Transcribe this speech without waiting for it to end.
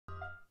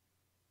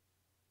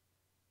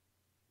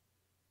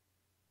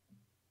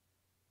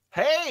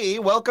Hey,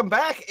 welcome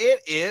back.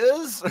 It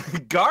is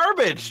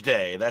Garbage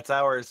Day. That's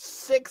hour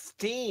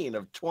 16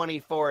 of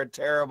 24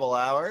 terrible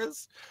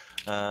hours.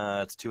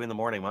 It's 2 in the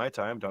morning my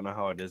time. Don't know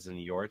how it is in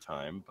your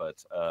time, but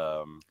 3.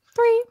 I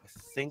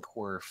think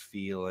we're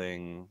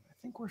feeling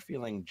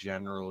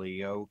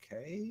generally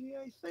okay,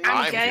 I think.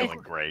 I'm Okay. feeling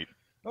great.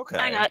 Okay.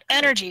 I got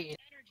energy.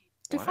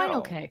 Define Wow.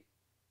 okay.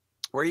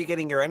 Where are you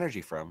getting your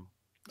energy from?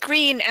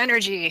 Green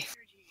energy.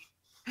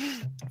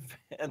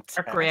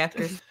 Fantastic. Arc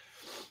reactors.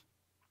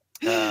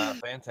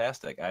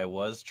 Fantastic. I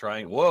was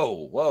trying.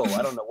 Whoa.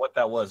 I don't know what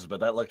that was, but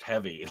that looked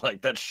heavy. Like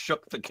that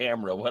shook the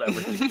camera. Whatever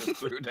you just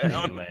threw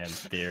down. Greenland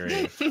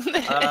Theory.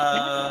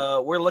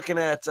 We're looking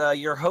at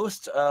your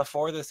host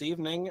for this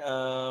evening.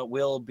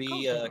 Will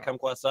be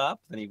Kumquat Sop.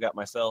 Then you've got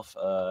myself,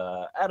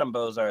 Adam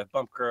Bozarth,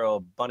 Bump Girl,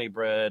 Bunny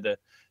Bread,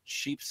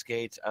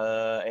 Sheepskate,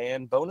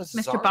 and Bonus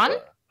Mr. Zarva. Bun?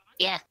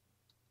 Yeah,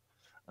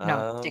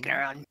 No. sticking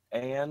around.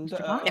 And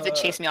Mr. Bun? You have to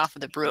chase me off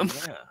with a broom.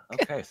 Yeah.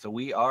 Okay. So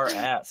we are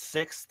at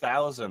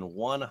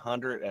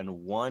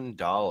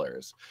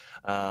 $6,101.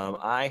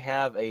 I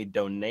have a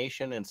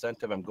donation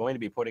incentive I'm going to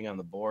be putting on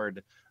the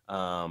board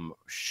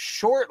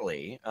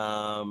shortly.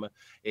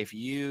 If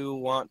you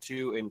want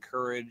to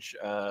encourage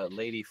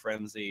Lady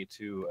Frenzy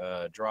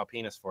to draw a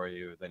penis for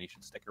you, then you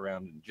should stick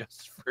around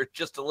for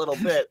just a little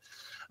bit.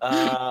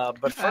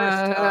 But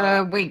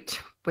first,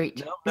 wait. no,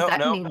 Is that an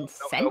no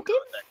incentive?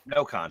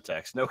 no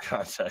context.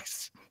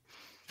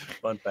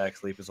 Fun fact: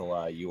 sleep is a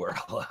lie. You are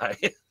a lie.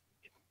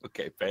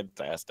 Okay,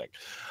 fantastic.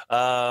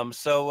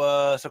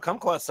 So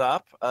Kumquat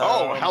Sop.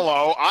 Oh,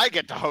 hello. I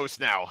get to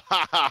host now.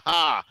 Ha ha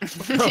ha.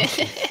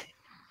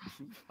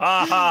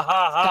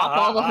 Stop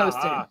all the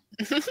hosting.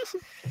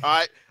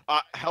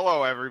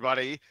 Hello,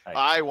 everybody.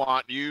 Hi. I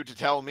want you to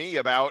tell me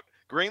about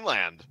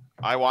Greenland.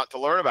 I want to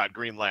learn about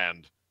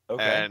Greenland.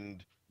 Okay.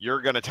 And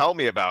you're going to tell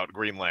me about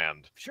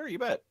Greenland. Sure, you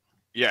bet.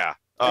 Yeah.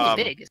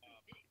 Pretty big.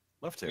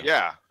 Love to.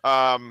 Yeah.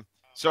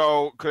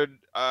 So could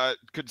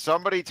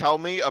somebody tell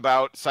me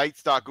about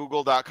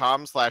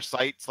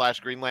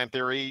sites.google.com/site/Greenland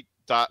Theory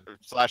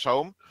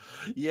 /home?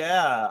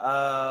 Yeah.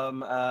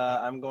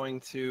 I'm going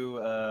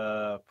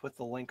to put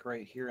the link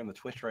right here in the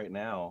Twitch right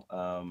now.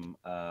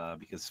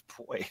 Because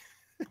boy.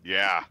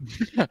 Yeah.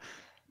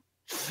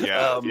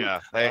 Yeah.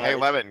 Hey,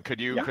 Levin,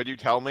 could you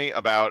tell me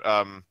about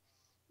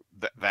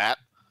that?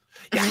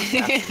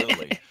 Yeah,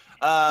 absolutely.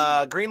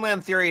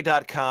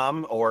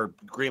 GreenlandTheory.com or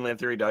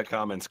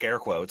GreenlandTheory.com in scare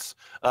quotes.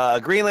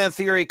 Greenland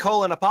Theory: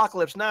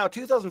 Apocalypse Now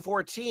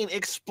 2014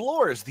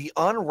 explores the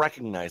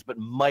unrecognized but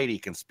mighty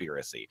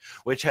conspiracy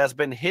which has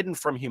been hidden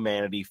from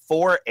humanity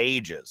for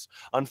ages,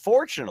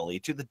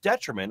 unfortunately to the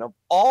detriment of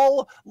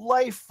all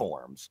life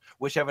forms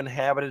which have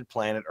inhabited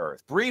planet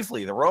Earth.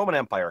 Briefly, the Roman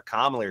Empire,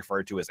 commonly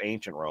referred to as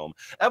Ancient Rome,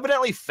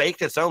 evidently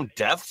faked its own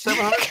death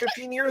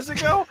 715 years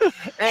ago,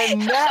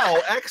 and now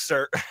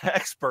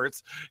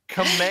experts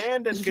command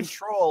and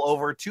control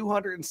over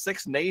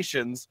 206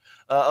 nations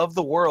of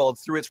the world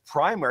through its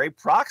primary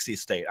proxy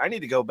state. I need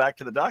to go back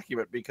to the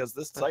document because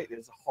this site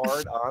is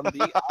hard on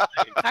the eye.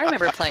 I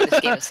remember playing this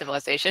game of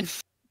Civilization.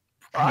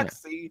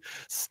 Proxy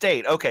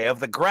state, okay,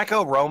 of the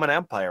Greco-Roman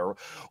Empire.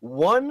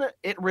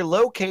 It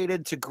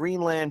relocated to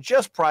Greenland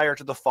just prior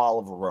to the fall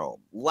of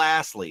Rome.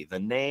 Lastly, the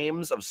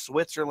names of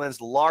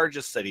Switzerland's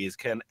largest cities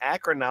can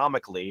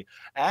acronymically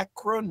and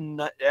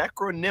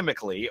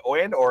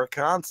or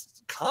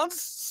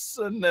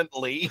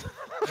consonantly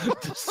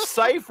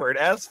deciphered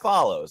as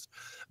follows: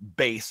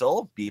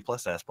 Basel, B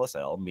plus S plus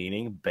L,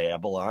 meaning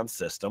Babylon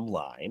System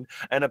Line,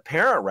 an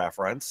apparent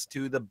reference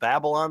to the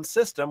Babylon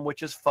system,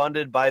 which is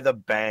funded by the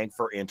Bank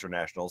for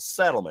International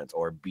Settlements,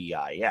 or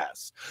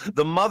BIS,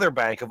 the mother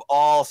bank of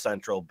all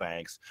central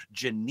banks,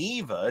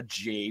 Geneva,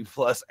 G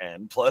plus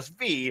N plus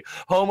V,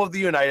 home of the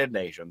United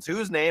Nations,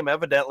 whose name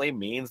evidently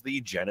means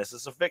the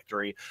Genesis of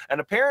Victory, an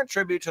apparent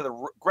tribute to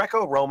the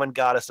Greco-Roman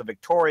goddess of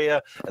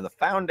Victoria, and the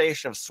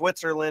foundation of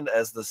Switzerland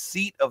as the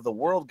seat of the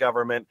world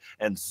government,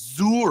 and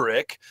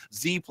Zurich,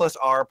 Z plus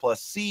R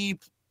plus C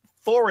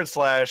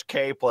 /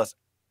 K plus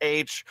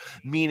H,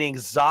 meaning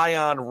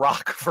Zion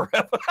Rock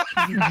Forever.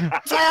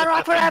 Zion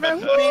Rock Forever!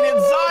 Meaning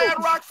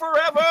Zion Rock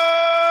Forever!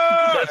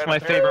 That's my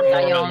favorite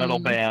Mormon metal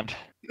band.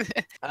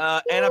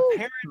 An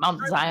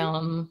Mount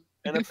Zion.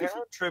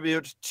 apparent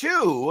tribute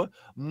to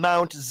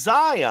Mount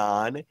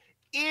Zion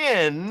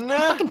in I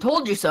fucking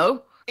told you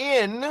so.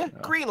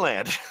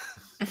 Greenland.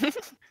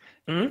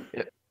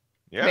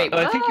 Yeah. Wait,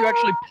 I think you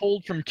actually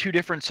pulled from two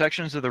different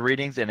sections of the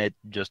readings, and it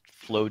just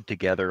flowed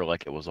together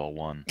like it was all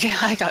one. Yeah,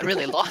 I got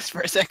really lost for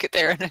a second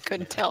there, and I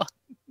couldn't tell.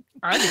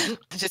 I didn't.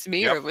 Was it just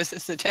me, Yep. or was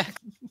this attack?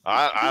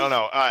 I don't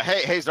know.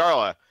 Hey,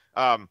 Zarla.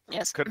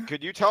 Yes.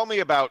 Could you tell me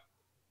about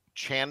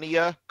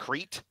Chania,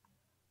 Crete?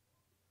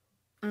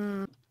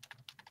 Greenland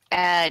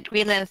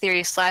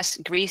Theory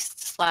 / Greece /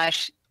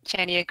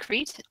 Chania,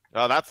 Crete.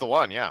 Oh, that's the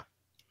one. Yeah.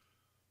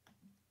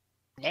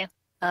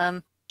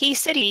 Key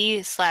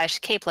City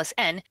 / K plus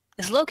N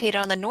is located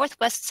on the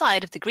northwest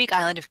side of the Greek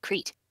island of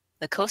Crete.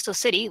 The coastal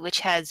city, which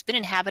has been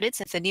inhabited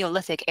since the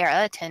Neolithic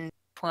era, 1000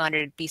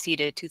 BC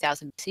to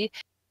 2000 BC,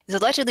 is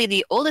allegedly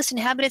the oldest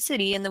inhabited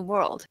city in the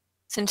world.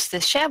 Since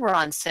the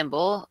chevron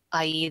symbol,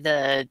 i.e.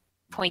 the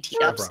pointy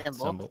up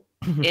symbol,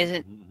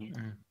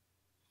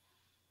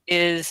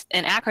 is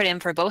an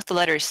acronym for both the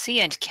letters C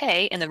and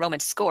K in the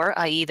Roman score,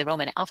 i.e. the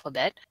Roman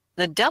alphabet,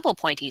 the double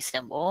pointy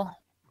symbol,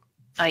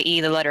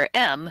 i.e. the letter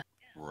M,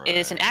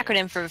 is an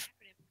acronym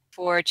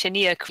for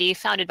Chania Crete,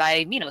 founded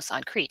by Minos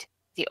on Crete.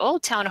 The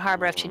old town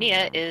harbor of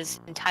Chania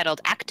is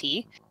entitled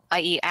Acti,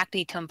 i.e.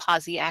 Acti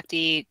Compazi,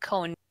 Acti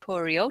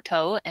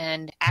Contorioto,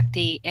 and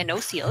Acti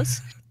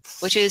Enosios,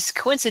 which is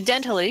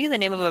coincidentally the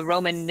name of a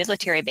Roman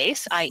military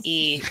base,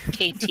 i.e.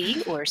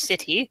 KT or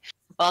city,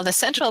 while the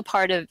central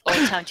part of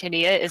Old Town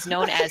Chania is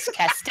known as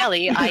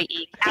Castelli,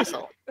 i.e.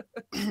 castle.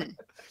 One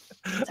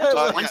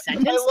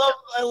sentence.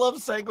 I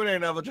love Sanguinary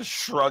Novel just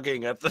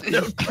shrugging at the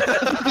note.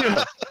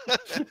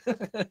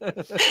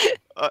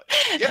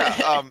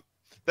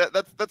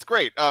 That's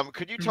great.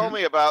 Could you tell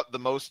me about the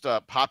most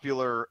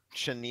popular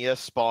Chania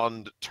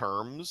spawned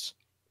terms?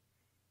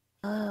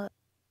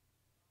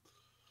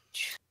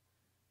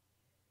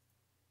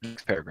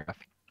 Next paragraph.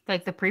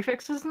 Like the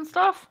prefixes and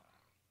stuff?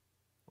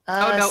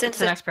 Oh, no, it's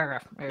the next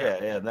paragraph.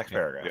 Yeah, next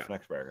paragraph. Yeah.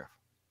 Next paragraph.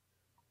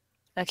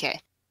 Okay.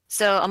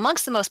 So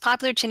amongst the most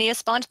popular Chania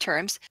spawned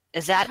terms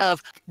is that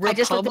of Republican. I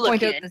just like to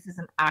point out this is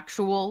an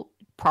actual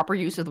proper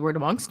use of the word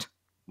amongst.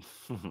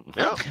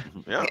 Yeah.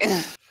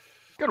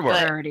 Good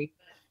word.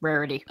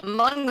 Rarity.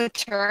 Among the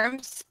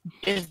terms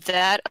is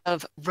that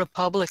of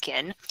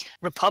Republican,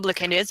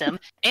 Republicanism,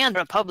 and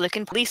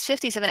Republican, at least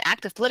 57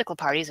 active political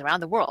parties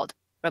around the world.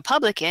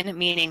 Republican,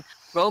 meaning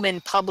Roman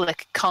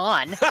public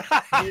con.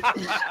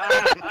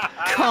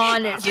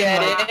 Con is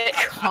Get it?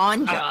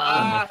 con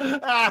job.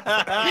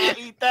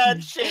 Eat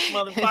that shit,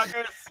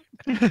 motherfuckers.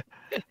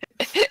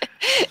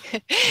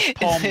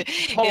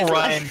 Paul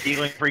Ryan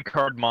dealing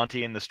 3-card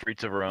Monty in the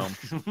streets of Rome.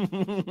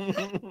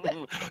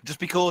 Just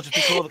be cool.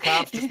 The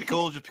cops. Just be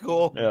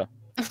cool. Yeah.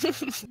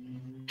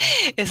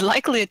 Is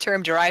likely a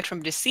term derived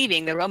from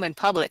deceiving the Roman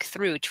public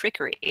through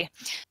trickery.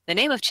 The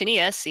name of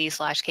Chania,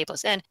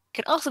 C/K+N,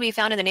 can also be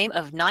found in the name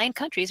of 9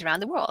 countries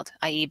around the world,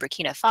 i.e.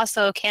 Burkina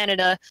Faso,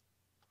 Canada,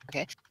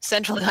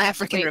 Central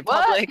African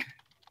Republic,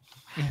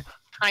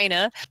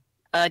 China,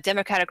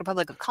 Democratic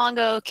Republic of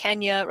Congo,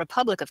 Kenya,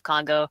 Republic of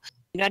Congo,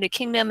 United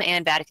Kingdom,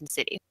 and Vatican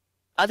City.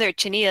 Other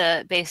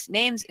Chania-based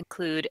names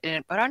include,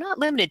 but are not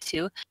limited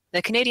to,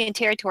 the Canadian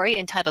territory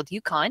entitled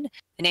Yukon,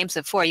 the names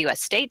of 4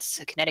 U.S.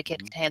 states,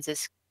 Connecticut,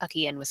 Kansas,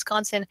 Kentucky, and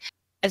Wisconsin,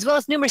 as well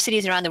as numerous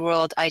cities around the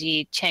world,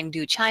 i.e.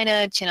 Chengdu,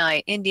 China,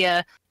 Chennai,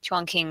 India,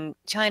 Chongqing,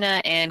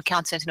 China, and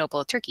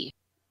Constantinople, Turkey.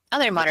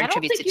 Other modern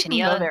tributes to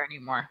Chania. Go there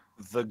anymore.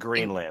 The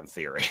Greenland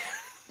Theory.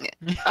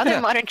 Other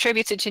modern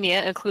tributes to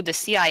Chania include the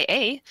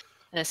CIA,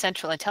 the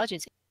Central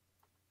Intelligence,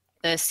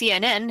 the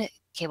CNN,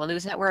 cable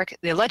news network,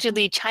 the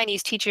allegedly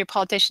Chinese teacher,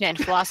 politician, and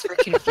philosopher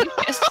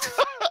Confucius.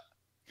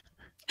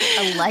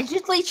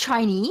 Allegedly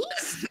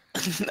Chinese?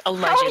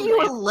 Allegedly. How are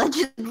you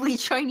allegedly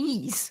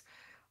Chinese?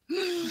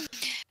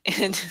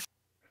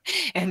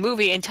 And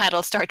movie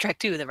entitled Star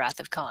Trek II: The Wrath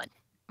of Khan.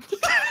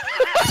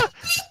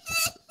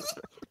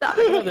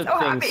 Other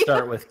things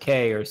start with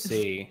K or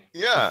C.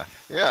 Yeah.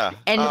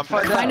 And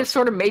kind of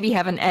sort of maybe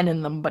have an N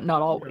in them, but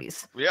not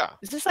always. Yeah.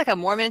 Is this like a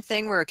Mormon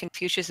thing where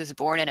Confucius is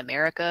born in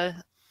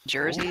America,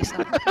 Jersey,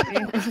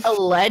 something?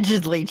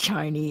 Allegedly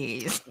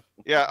Chinese.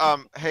 Yeah.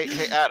 Hey,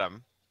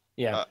 Adam.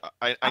 Yeah.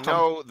 I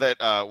know that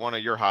one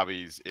of your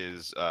hobbies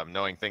is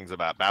knowing things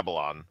about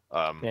Babylon.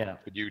 Yeah.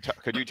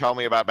 Could you tell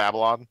me about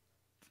Babylon?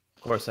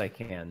 Of course I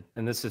can.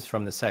 And this is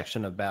from the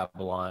section of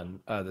Babylon,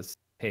 this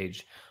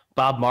page.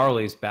 Bob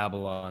Marley's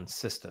Babylon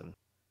System.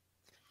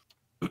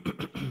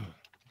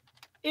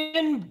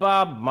 In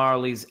Bob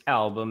Marley's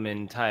album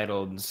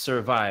entitled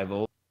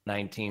Survival,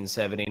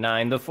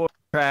 1979, the 4th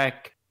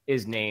track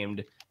is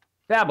named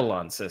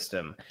Babylon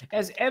System.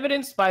 As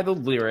evidenced by the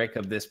lyric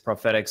of this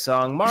prophetic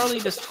song, Marley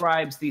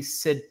describes the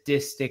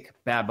sadistic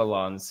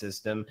Babylon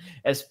system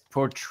as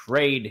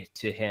portrayed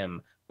to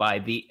him by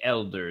the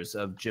elders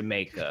of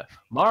Jamaica.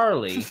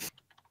 Marley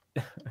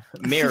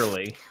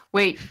merely.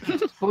 Wait,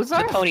 what was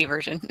that? The pony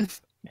version.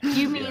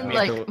 You mean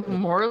like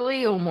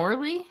Morley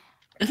O'Morley?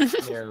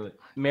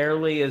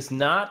 Merely is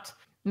not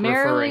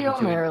Merrily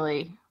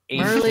O'Merrily.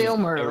 Merrily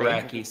O'Merrily.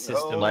 Iraqi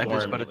system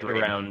formed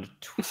around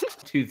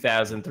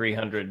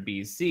 2300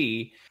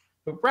 BC,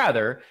 but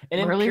rather an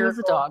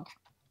empirical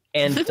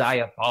and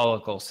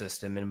diabolical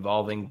system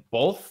involving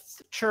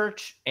both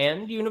church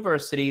and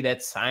university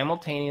that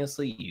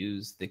simultaneously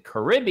used the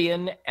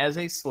Caribbean as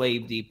a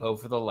slave depot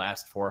for the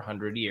last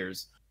 400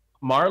 years.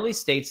 Marley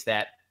states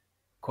that,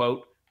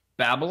 quote,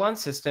 Babylon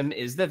system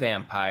is the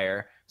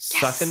vampire,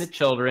 sucking the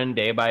children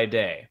day by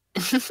day.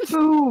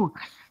 Ooh,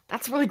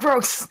 that's really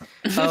gross.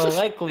 A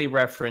likely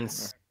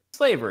reference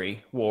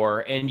slavery,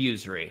 war, and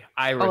usury.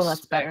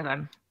 That's better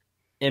then.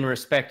 In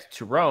respect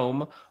to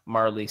Rome,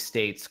 Marley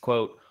states,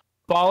 quote,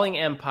 falling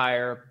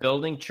empire,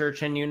 building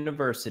church and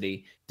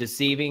university,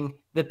 deceiving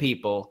the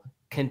people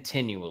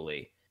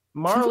continually.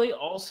 Marley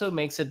also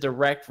makes a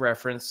direct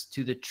reference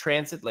to the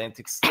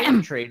transatlantic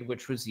slave trade,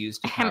 which was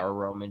used to power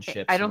Roman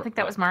ships. I don't think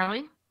that was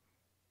Marley.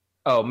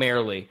 Oh,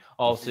 merely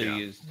also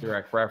used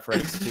direct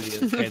reference to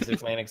the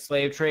transatlantic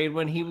slave trade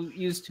when he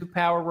used to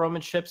power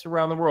Roman ships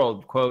around the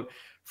world. Quote,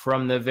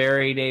 from the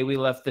very day we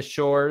left the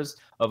shores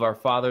of our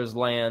father's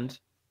land,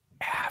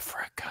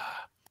 Africa,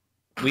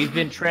 we've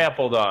been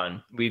trampled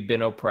on, we've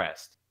been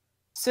oppressed.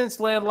 Since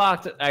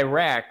landlocked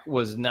Iraq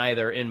was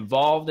neither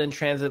involved in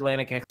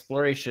transatlantic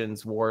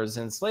explorations, wars,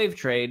 and slave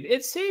trade,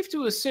 it's safe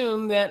to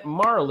assume that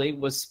Marley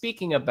was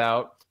speaking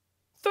about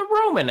the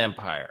Roman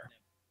Empire.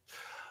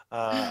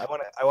 I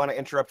want to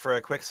interrupt for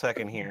a quick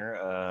second here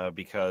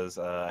because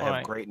I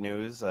have great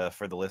news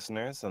for the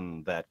listeners,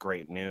 and that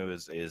great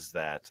news is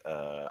that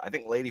I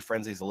think Lady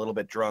Frenzy's a little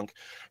bit drunk,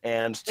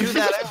 and to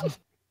that end,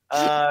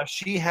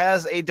 she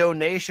has a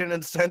donation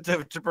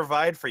incentive to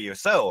provide for you.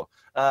 So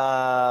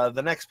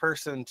the next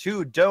person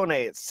to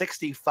donate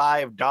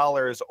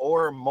 $65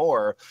 or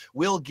more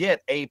will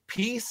get a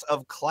piece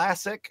of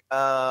classic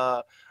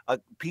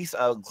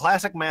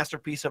classic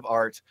masterpiece of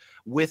art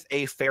with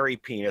a fairy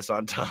penis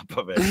on top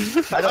of it.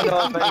 I don't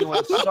know if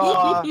anyone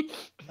saw the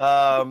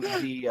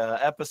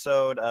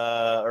episode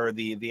or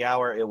the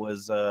hour. It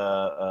was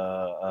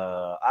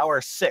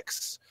hour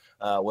 6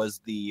 was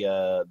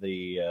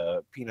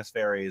the penis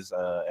fairies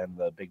and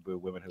the big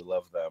boob women who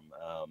love them.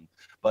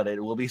 But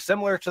it will be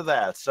similar to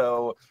that.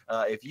 So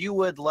if you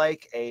would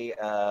like a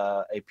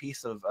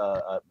piece of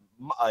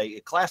a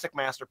classic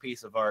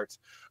masterpiece of art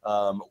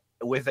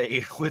with a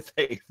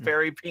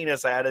fairy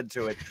penis added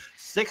to it,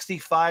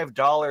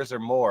 $65 or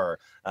more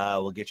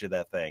will get you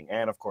that thing.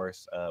 And of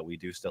course, we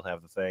do still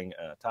have the thing.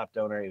 Top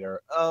donator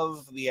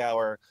of the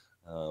hour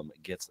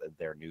gets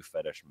their new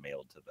fetish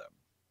mailed to them.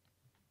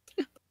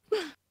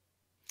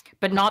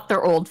 But not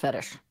their old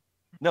fetish.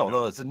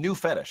 No, it's a new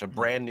fetish, a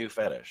brand new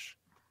fetish.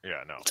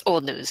 Yeah, no. It's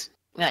old news.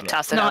 Like,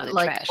 toss it not out in the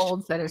like trash.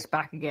 old fetish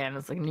back again.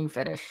 It's like new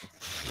fetish.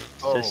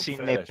 Ceci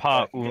n'est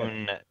pas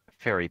un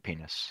fairy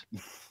penis.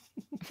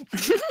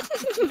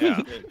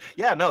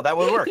 Yeah, no, that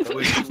would work.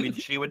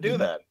 She would do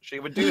that.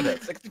 She would do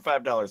that.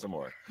 $65 or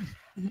more.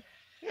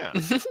 Yeah.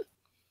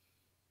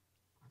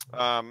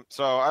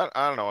 So I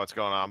don't know what's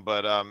going on,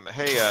 but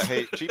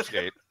hey,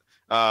 Cheapskate.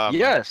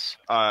 Yes.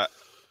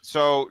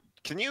 So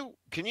can you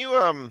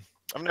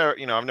I've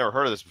never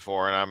heard of this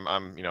before, and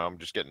I'm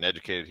just getting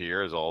educated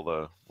here as all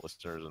the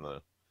listeners and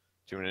the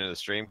tuning into the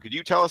stream. Could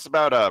you tell us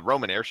about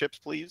Roman airships,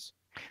 please?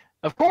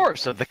 Of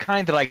course, of the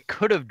kind that I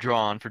could have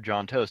drawn for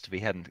John Toast if he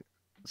hadn't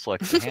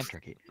selected the hand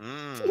tricky.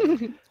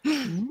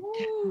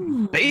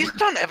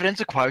 Based on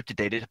evidence acquired to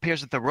date, it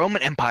appears that the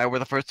Roman Empire were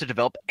the first to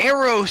develop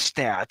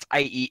aerostats,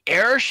 i.e.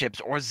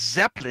 airships or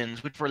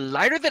zeppelins, which were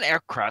lighter than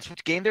aircrafts,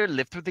 which gained their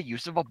lift through the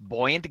use of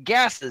buoyant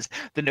gases.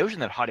 The notion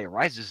that hot air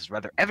rises is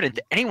rather evident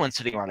to anyone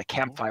sitting around a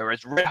campfire,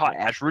 as red-hot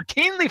ash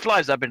routinely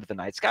flies up into the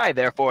night sky.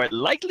 Therefore, it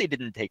likely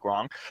didn't take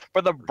long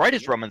for the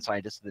brightest Roman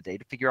scientists of the day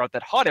to figure out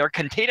that hot air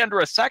contained under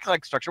a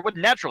sack-like structure would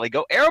naturally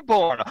go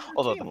airborne.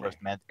 Although the first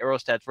manned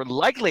aerostats were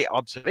likely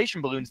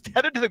observation balloons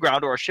tethered to the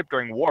ground or a ship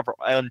during war for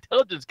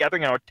intelligence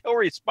gathering and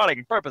artillery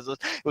spotting purposes,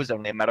 it was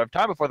only a matter of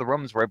time before the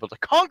Romans were able to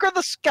conquer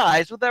the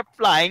skies with their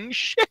flying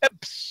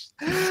ships.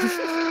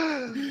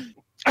 I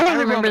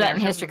remember that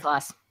in history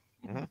class.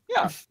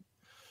 Yeah.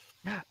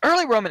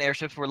 Early Roman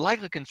airships were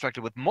likely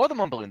constructed with more than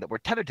one balloon that were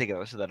tethered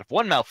together so that if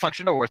one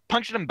malfunctioned or was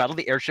punctured in battle,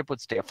 the airship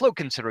would stay afloat,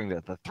 considering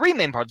that the three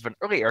main parts of an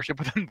early airship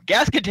were the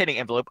gas-containing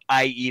envelope,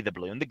 i.e. the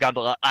balloon, the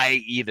gondola,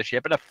 i.e. the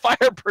ship, and a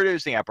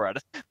fire-producing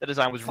apparatus. The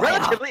design was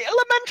relatively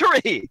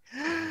elementary!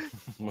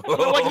 But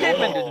like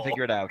cavemen didn't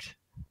figure it out.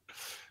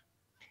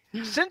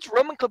 Since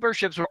Roman clipper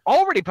ships were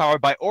already powered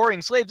by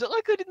oaring slaves, it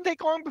likely didn't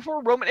take long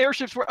before Roman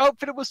airships were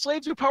outfitted with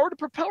slaves who powered a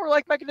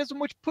propeller-like mechanism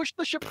which pushed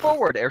the ship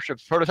forward.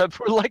 Airships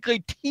prototypes were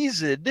likely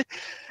teased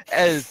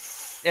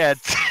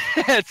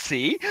at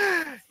sea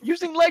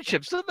using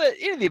lightships so that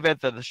in the event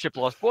that the ship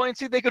lost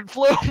buoyancy, they could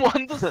float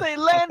once they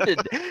landed.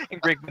 In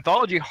Greek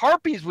mythology,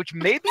 harpies, which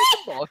may be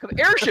symbolic of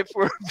airships,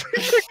 were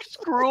vicious,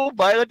 cruel,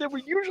 violent, and were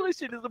usually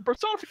seen as the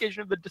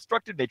personification of the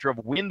destructive nature of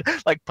wind,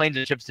 like planes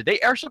and ships today.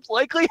 Airships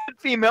likely had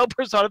female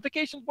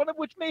personifications, one of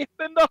which may have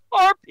been the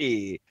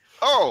harpy.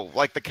 Oh,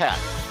 like the cat.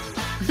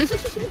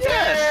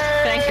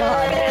 Yes. Thank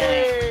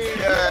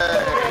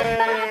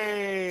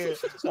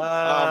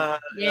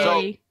God. Yay.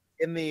 Yay.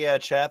 In the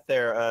chat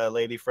there,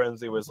 Lady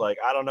Frenzy was like,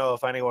 I don't know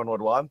if anyone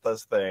would want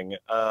this thing.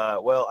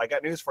 Well, I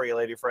got news for you,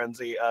 Lady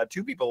Frenzy.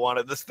 2 people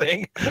wanted this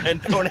thing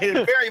and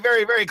donated very,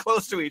 very, very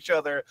close to each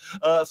other.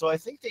 So I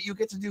think that you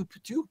get to do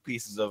 2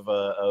 pieces of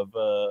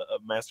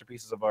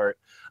masterpieces of art.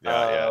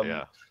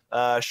 Yeah.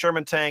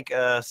 Sherman Tank,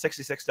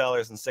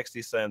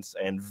 $66.60,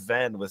 and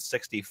Ven with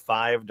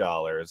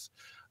 $65.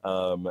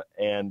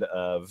 And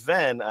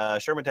Ven,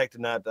 Sherman Tech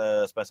did not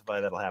specify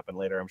that'll happen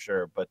later, I'm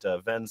sure, but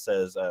Ven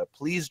says,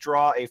 please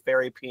draw a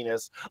fairy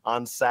penis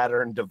on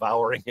Saturn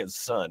devouring his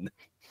son.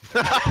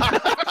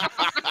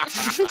 That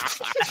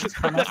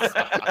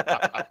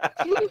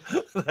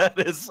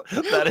is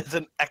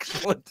an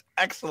excellent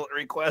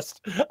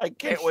request. I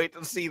can't wait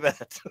to see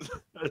that.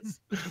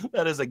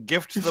 That is a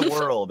gift to the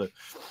world.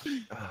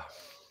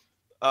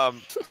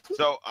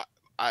 So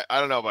I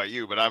don't know about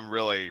you, but I'm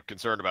really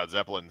concerned about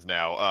Zeppelins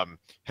now.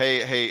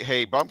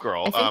 Hey, Bump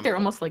Girl. I think they're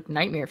almost like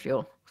nightmare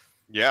fuel.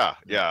 Yeah.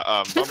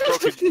 Bump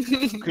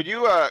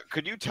Girl,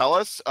 could you tell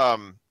us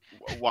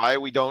why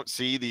we don't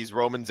see these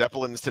Roman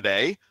Zeppelins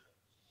today?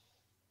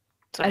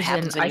 So what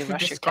happens when you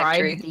rush your tech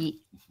tree? The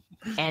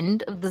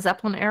end of the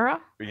Zeppelin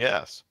era?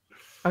 Yes.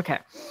 Okay.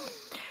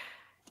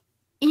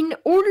 In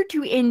order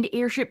to end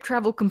airship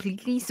travel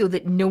completely so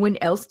that no one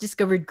else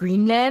discovered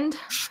Greenland,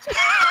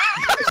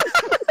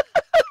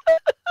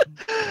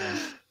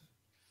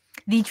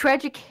 the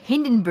tragic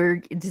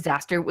Hindenburg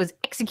disaster was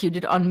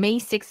executed on May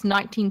 6,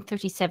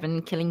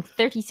 1937, killing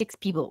 36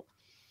 people.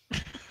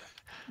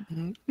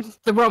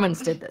 The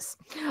Romans did this.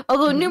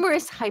 Although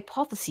numerous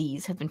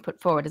hypotheses have been put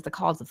forward as the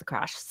cause of the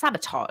crash,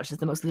 sabotage is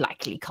the most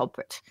likely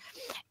culprit.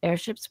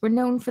 Airships were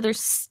known for their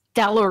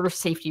stellar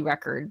safety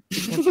record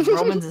because the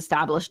Romans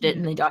established it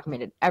and they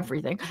documented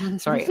everything.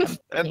 Sorry,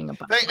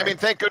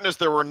 thank goodness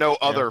there were no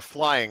other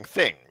flying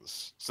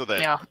things, so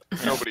that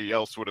nobody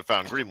else would have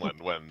found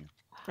Greenland when.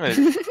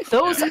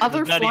 Those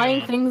other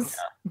flying things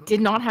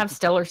did not have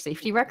stellar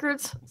safety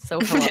records. So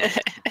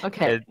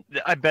okay,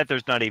 I bet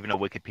there's not even a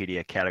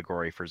Wikipedia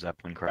category for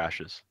Zeppelin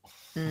crashes.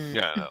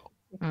 Yeah.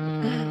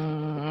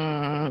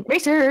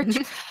 Research.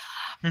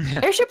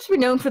 Airships were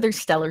known for their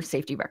stellar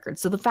safety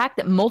records, so the fact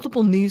that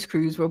multiple news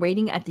crews were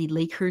waiting at the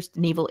Lakehurst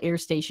Naval Air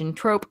Station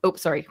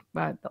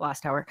the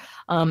last hour,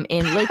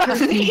 in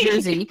Lakehurst, New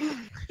Jersey,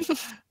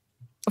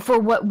 for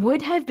what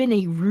would have been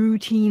a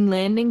routine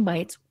landing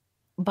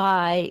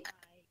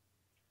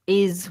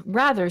is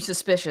rather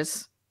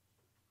suspicious.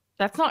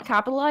 That's not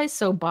capitalized,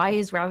 so by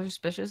is rather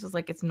suspicious. It's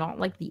like it's not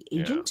like the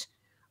agent.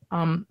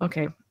 Yeah.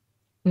 Okay.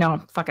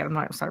 No, fuck it. I'm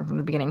not starting from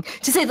the beginning,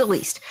 to say the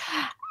least.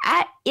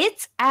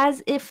 It's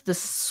as if the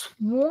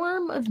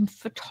swarm of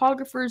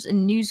photographers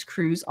and news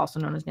crews, also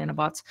known as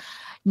nanobots,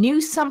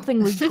 knew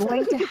something was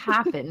going to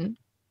happen,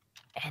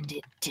 and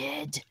it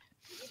did.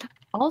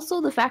 Also,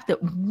 the fact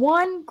that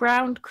one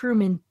ground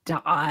crewman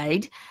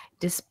died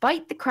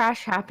despite the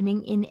crash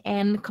happening in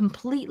an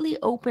completely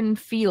open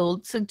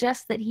field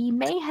suggests that he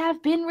may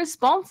have been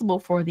responsible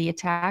for the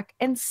attack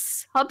and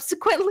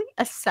subsequently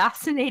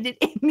assassinated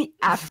in the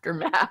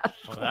aftermath.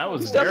 Well, that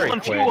was very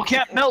quick. Fuel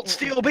can't melt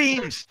steel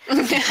beams.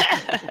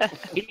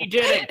 He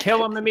did it.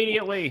 Kill him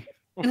immediately.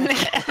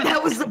 That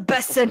was the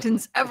best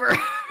sentence ever.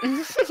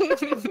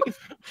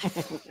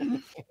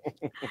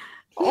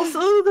 Also,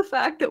 the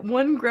fact that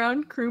one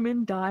ground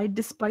crewman died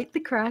despite the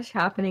crash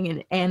happening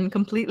in an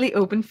completely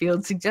open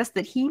field suggests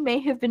that he may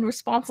have been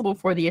responsible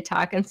for the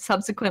attack and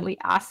subsequently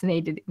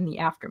assassinated in the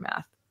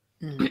aftermath.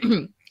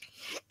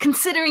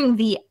 Considering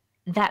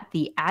that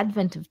the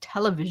advent of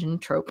television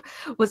trope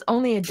was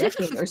only a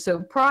decade or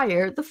so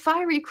prior, the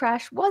fiery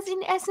crash was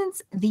in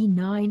essence the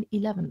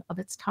 9/11 of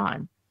its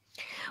time.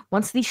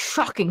 Once the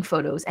shocking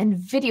photos and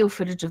video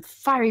footage of the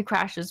fiery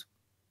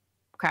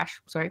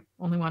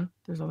only one.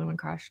 There's only one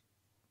crash.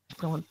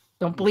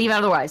 Don't believe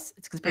otherwise.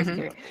 It's conspiracy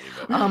theory.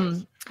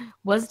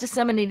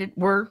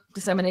 Were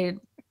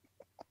disseminated.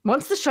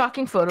 Once the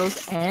shocking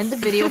photos and the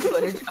video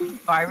footage of the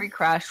fiery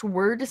crash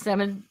were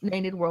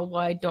disseminated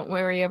worldwide, don't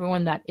worry,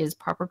 everyone, that is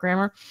proper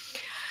grammar.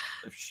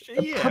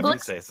 I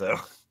would say so.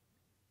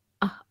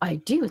 I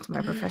do. It's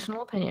my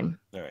professional opinion.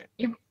 All right.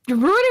 You're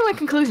ruining my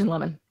conclusion,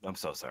 Lemon. I'm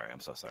so sorry.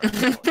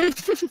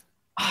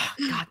 Oh,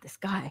 God, this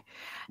guy.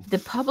 The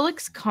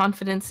public's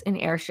confidence in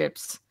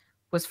airships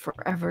was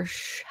forever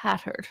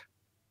shattered,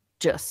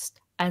 just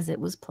as it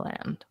was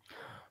planned.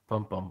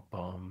 Bum, bum,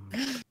 bum.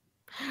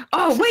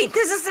 Oh, wait,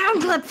 there's a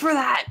sound clip for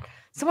that.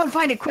 Someone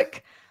find it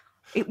quick.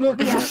 It won't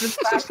be after the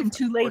fact and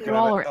too late at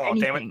all or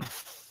anything.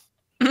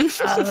 Damn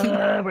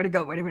it. Where'd it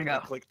go?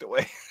 Clicked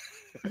away.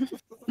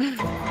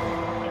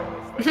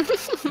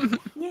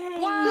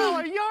 Wow,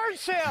 a yard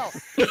sale!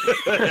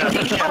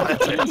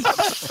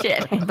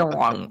 Shit, the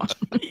wrong one.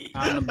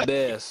 I'm the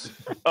best.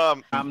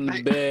 I'm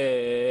the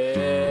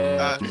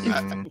best.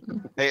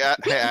 Hey,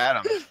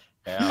 Adam.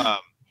 Yeah.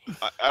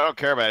 I don't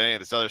care about any of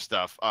this other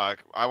stuff. I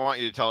want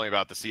you to tell me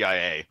about the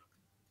CIA.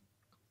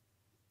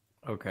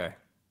 Okay.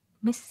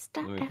 Mr.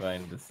 Let me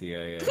find the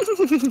CIA.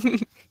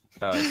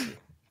 Oh, I see.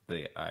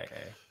 The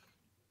IA.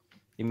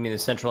 You mean the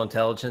Central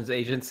Intelligence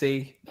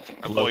Agency?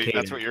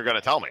 That's what you're going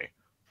to tell me.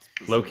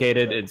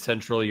 Located in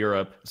Central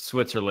Europe,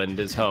 Switzerland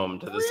is home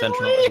to the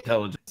Central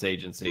Intelligence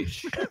Agency.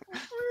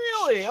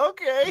 Really?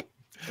 Okay.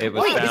 It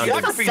was Wait, founded.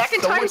 is this the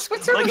second time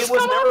Switzerland? Like, it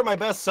was never my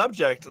best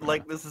subject.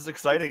 Like, this is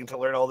exciting to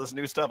learn all this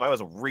new stuff. I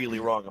was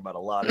really wrong about a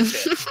lot of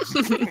shit.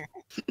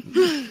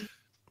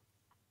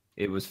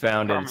 It was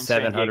founded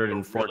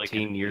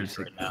 714 years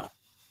ago. Now.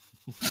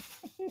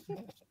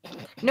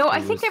 No,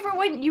 I think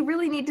everyone, you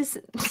really need to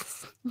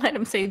let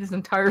him say this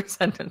entire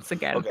sentence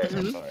again. Okay,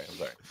 I'm sorry.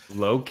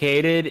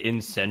 Located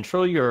in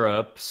Central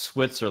Europe,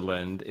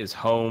 Switzerland is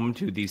home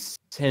to the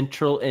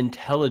Central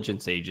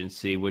Intelligence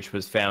Agency, which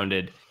was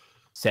founded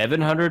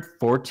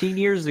 714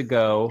 years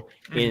ago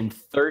in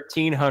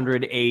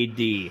 1300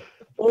 AD,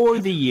 or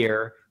the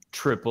year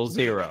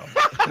 000.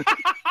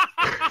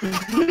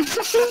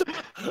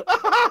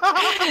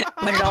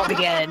 When it all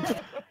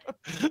began.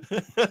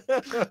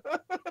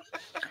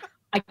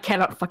 I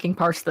cannot fucking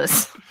parse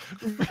this.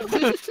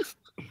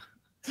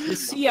 The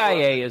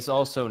CIA is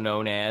also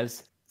known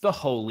as the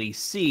Holy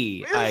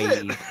See,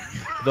 i.e.,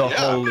 the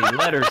Holy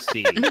Letter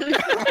C.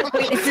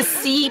 Wait, it's a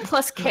C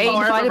plus K I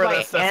divided remember by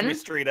that Sesame N?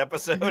 Street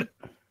episode.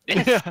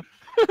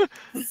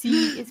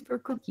 C is for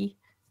cookie.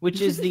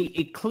 Which is the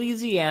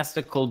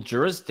ecclesiastical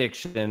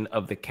jurisdiction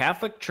of the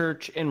Catholic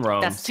Church in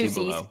Rome. That's two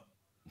see below.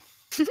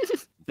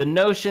 The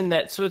notion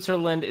that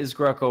Switzerland is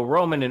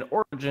Greco-Roman in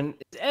origin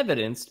is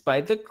evidenced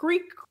by the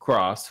Greek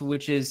cross,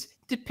 which is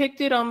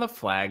depicted on the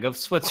flag of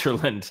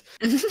Switzerland.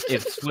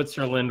 If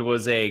Switzerland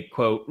was a,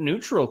 quote,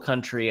 neutral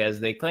country as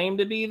they claim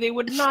to be, they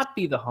would not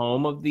be the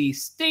home of the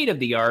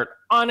state-of-the-art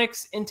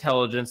Onyx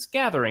intelligence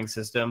gathering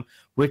system,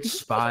 which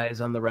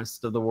spies on the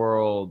rest of the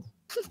world.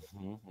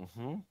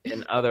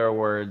 In other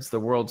words, the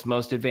world's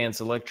most advanced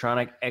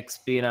electronic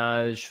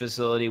espionage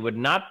facility would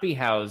not be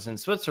housed in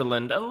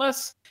Switzerland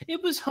unless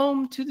it was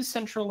home to the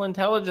Central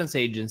Intelligence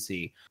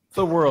Agency.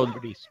 The world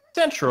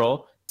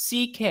Central,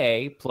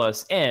 CK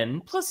plus N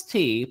plus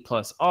T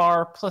plus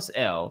R plus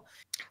L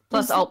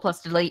Plus Alt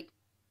plus Delete.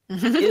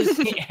 is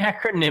the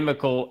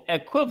acronymical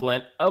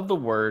equivalent of the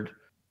word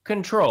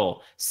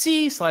control.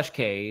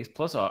 C/K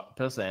plus R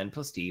plus N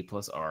plus T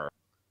plus R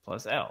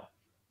plus L.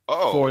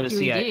 Oh, For the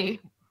CIA.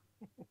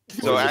 so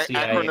For the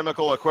CIA.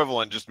 acronymical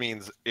equivalent just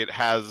means it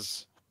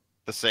has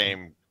the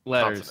same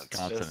Letters.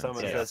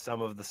 consonants. It has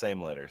some of the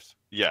same letters.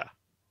 Yeah.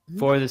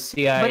 For the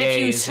CIA. But if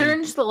you is in-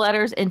 change the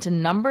letters into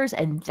numbers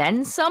and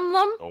then sum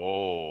them,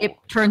 Oh. it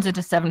turns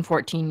into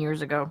 714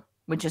 years ago,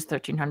 which is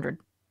 1300.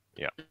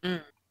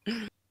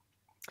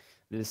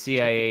 The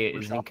CIA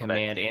is in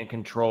command and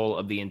control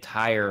of the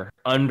entire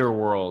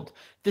underworld.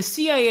 The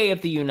CIA of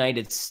the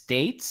United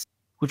States,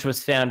 which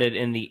was founded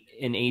in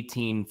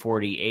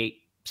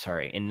 1948,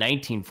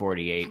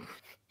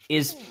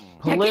 is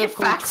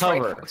political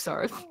cover.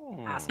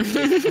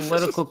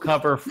 Political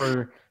cover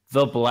for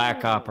the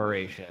black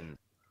operation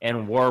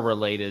and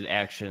war-related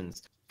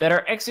actions that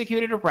are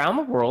executed around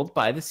the world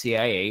by the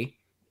CIA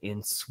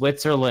in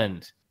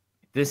Switzerland.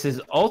 This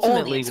is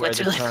ultimately where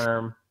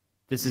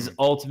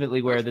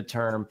the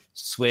term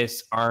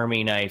Swiss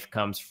Army knife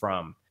comes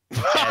from.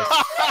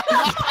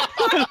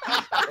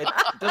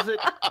 So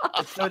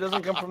it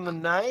doesn't come from the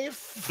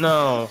knife?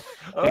 No.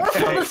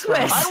 Okay. the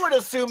Swiss. I would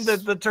assume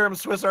that the term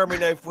Swiss Army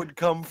knife would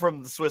come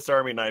from the Swiss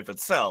Army knife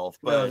itself,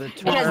 but It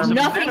has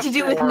nothing to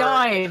do with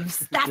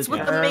knives. That's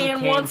what the term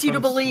man came wants you to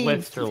from believe.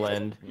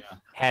 Switzerland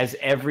has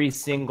every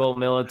single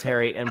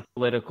military and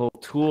political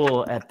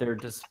tool at their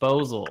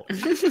disposal.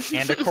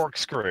 And a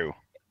corkscrew.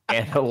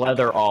 And a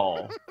leather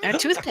awl. And a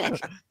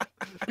toothpick.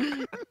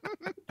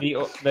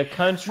 The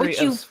country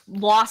Which you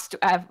lost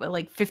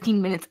like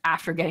 15 minutes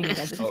after getting it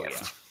as a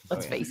gift.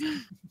 Let's face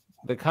it.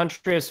 The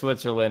country of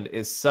Switzerland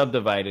is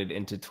subdivided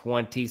into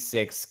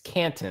 26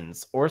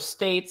 cantons or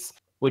states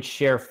which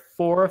share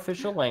 4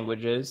 official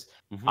languages,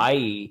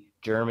 i.e.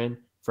 German,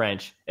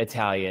 French,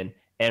 Italian,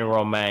 and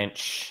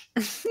Romansh,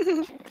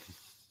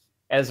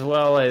 as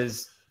well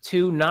as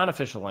 2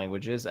 non-official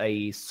languages,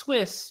 i.e.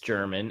 Swiss,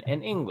 German,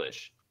 and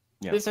English.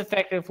 Yeah. This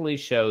effectively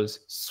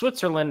shows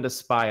Switzerland to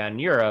spy on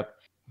Europe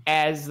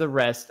as the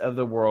rest of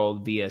the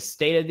world via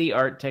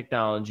state-of-the-art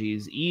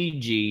technologies,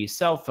 e.g.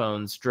 cell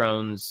phones,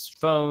 drones,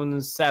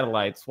 phones,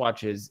 satellites,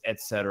 watches,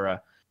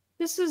 etc.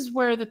 This is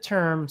where the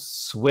term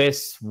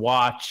Swiss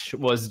watch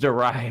was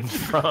derived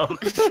from.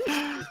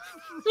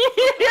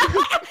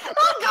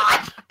 Oh,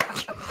 God!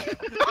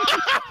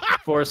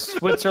 For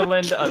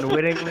Switzerland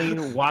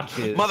unwittingly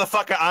watches.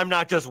 Motherfucker, I'm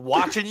not just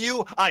watching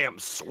you, I am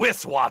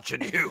Swiss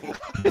watching you.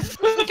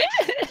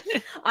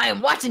 I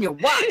am watching your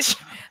watch.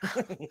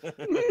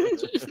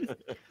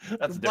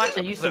 That's Watch,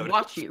 I used to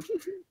watch you.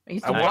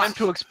 I want him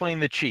to explain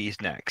the cheese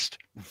next.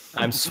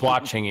 I'm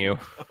swatching you.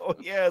 Oh,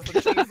 yeah, is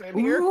the cheese in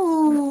here?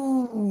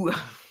 Ooh.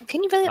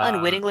 Can you really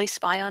unwittingly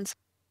spy on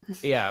someone?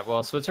 Yeah,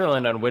 well,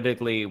 Switzerland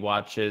unwittingly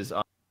watches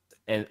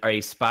and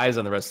spies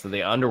on the rest of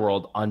the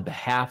underworld on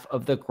behalf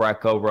of the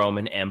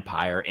Greco-Roman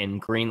Empire in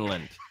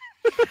Greenland.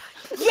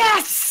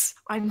 Yes!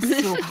 I'm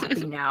so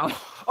happy now.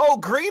 Oh,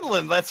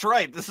 Greenland, that's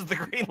right. This is the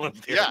Greenland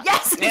Theory. Yeah.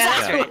 Yes,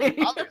 exactly.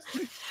 Yeah.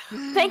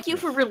 Thank you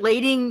for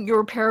relating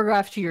your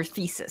paragraph to your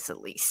thesis,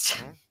 at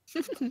least.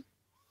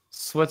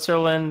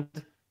 Switzerland.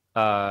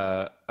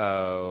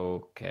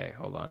 Okay,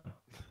 hold on.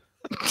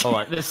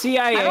 The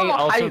CIA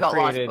also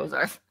created.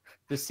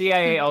 The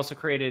CIA also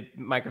created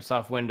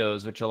Microsoft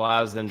Windows, which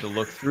allows them to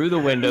look through the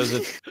windows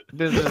of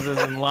businesses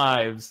and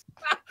lives.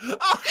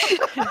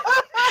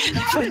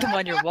 Put them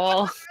on your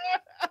wall.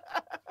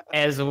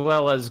 As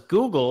well as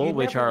Google,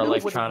 which are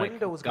electronic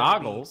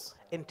goggles.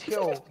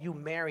 Until you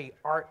marry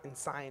art and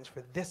science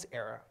for this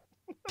era.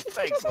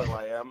 Thanks,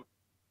 Will.i.am.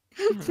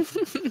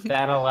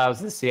 That allows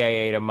the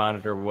CIA to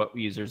monitor what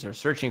users are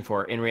searching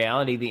for. In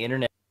reality, the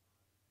internet,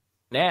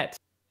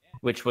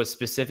 which was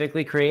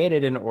specifically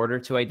created in order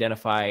to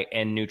identify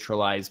and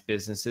neutralize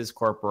businesses,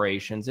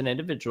 corporations, and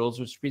individuals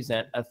which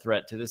present a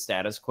threat to the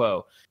status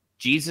quo.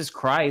 Jesus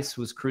Christ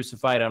was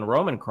crucified on a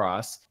Roman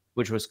cross,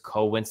 which was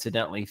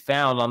coincidentally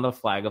found on the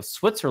flag of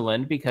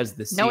Switzerland because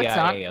the No, it's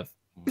CIA not.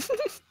 of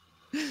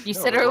You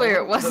said earlier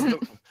it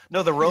wasn't.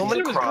 No, the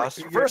Roman cross.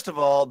 First of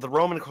all, the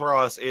Roman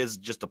cross is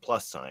just a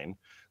plus sign.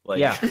 Like,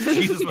 Yeah.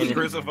 Jesus was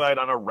crucified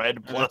on a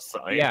red plus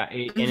sign. yeah,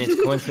 and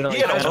it's coincidentally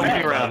He had a found movie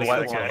on around the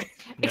that flag. guy.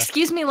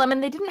 Excuse me, Lemon.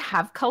 They didn't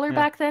have color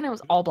back then. It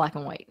was all black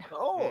and white.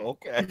 Oh,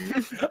 okay.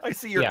 I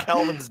see you're Yeah.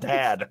 Calvin's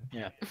dad.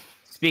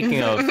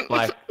 Speaking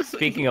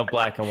of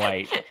black and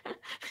white,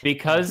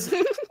 because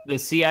the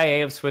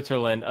CIA of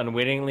Switzerland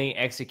unwittingly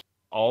executes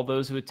all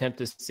those who attempt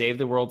to save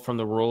the world from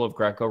the rule of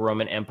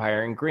Greco-Roman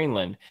Empire in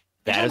Greenland.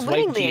 That is why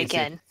Unwittingly Jesus,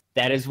 again.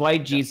 That is why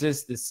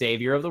Jesus, the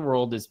savior of the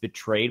world, is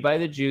betrayed by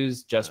the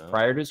Jews just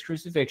prior to his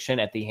crucifixion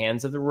at the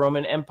hands of the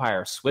Roman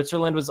Empire.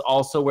 Switzerland was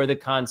also where the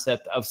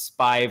concept of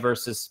spy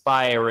versus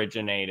spy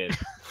originated.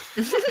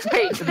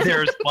 Wait,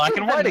 There's black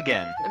and white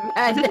again.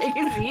 Mad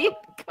Magazine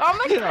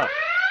comic.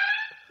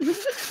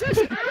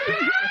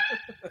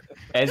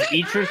 As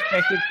each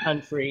respective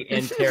country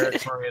and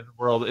territory of the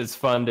world is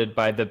funded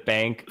by the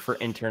Bank for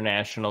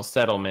International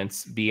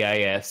Settlements,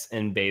 BIS,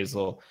 in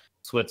Basel,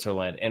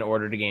 Switzerland, in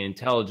order to gain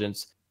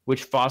intelligence,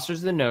 which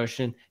fosters the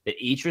notion that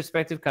each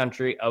respective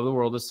country of the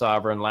world is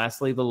sovereign.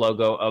 Lastly, the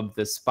logo of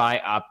the spy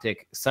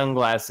optic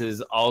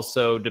sunglasses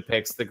also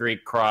depicts the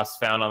Greek cross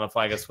found on the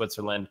flag of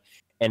Switzerland,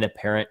 an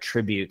apparent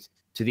tribute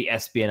to the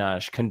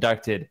espionage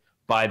conducted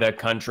by the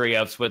country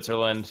of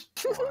Switzerland.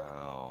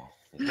 Wow.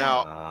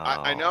 Now,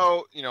 Wow. I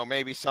know,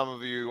 maybe some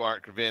of you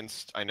aren't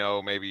convinced. I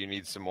know maybe you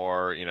need some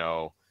more,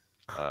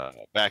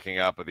 backing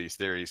up of these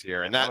theories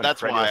here, and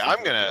that's why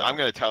I'm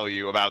gonna tell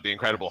you about the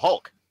Incredible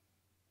Hulk.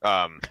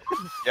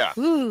 Yeah.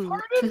 Ooh.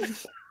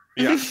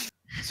 Yeah.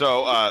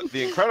 So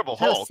the Incredible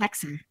So Hulk.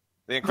 sexy.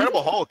 The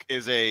Incredible Hulk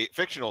is a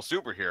fictional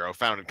superhero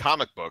found in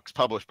comic books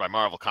published by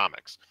Marvel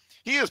Comics.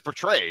 He is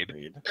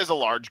portrayed as a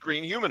large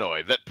green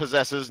humanoid that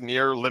possesses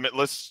near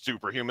limitless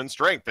superhuman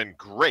strength and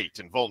great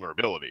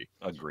invulnerability.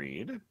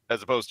 Agreed.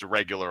 As opposed to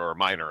regular or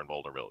minor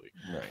invulnerability.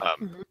 Right.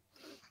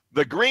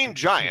 The Green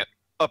Giant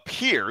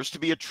appears to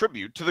be a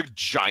tribute to the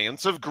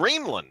giants of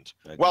Greenland,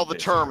 while the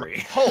term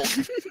Hulk,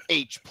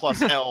 H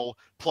plus L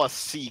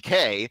plus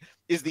CK,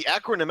 is the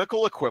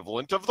acronymical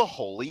equivalent of the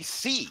Holy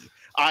See,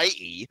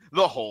 i.e.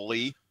 the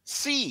Holy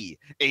See,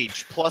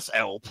 H plus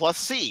L plus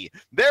C.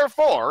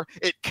 Therefore,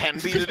 it can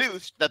be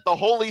deduced that the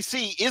Holy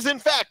See is in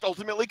fact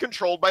ultimately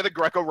controlled by the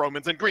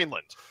Greco-Romans in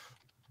Greenland.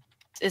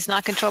 It's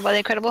not controlled by the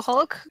Incredible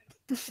Hulk?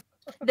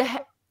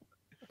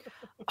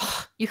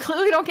 You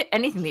clearly don't get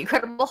anything. The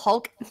Incredible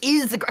Hulk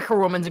is the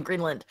Greco-Romans in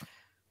Greenland.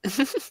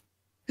 That's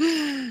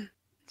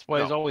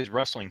why he's always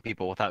wrestling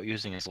people without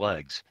using his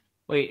legs.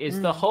 Wait, is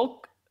the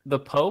Hulk the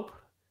Pope?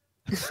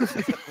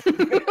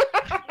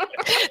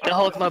 The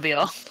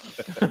Hulkmobile.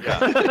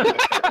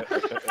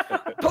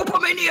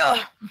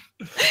 Popomania!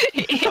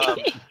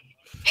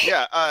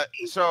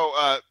 So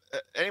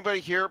anybody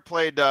here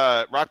played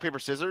rock paper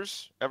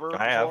scissors ever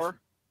I have. before?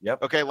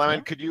 Yep. Okay,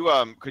 Lemon, could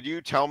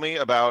you tell me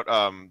about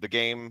the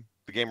game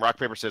rock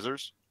paper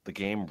scissors? The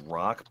game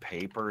rock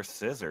paper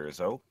scissors.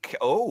 Okay.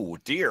 Oh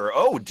dear.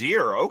 Oh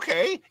dear.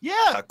 Okay.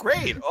 Yeah.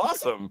 Great.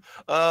 Awesome.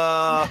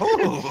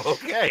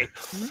 Okay.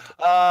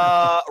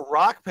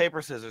 Rock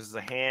paper scissors is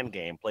a hand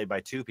game played by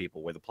two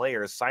people where the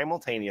players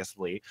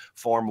simultaneously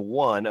form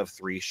one of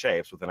three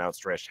shapes with an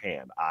outstretched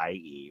hand,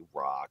 i.e.,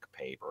 rock,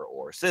 paper,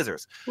 or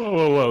scissors.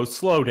 Whoa!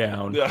 Slow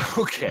down.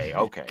 Okay.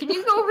 Can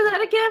you go over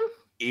that again?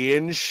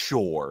 In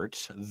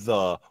short,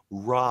 the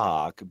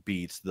rock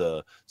beats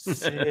the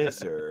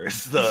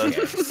scissors. The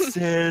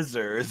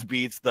scissors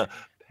beats the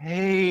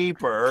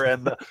paper,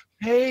 and the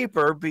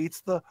paper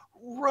beats the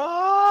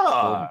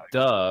rock.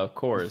 Duh, of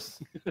course.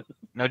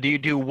 Now, do you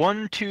do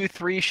 1, 2,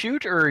 3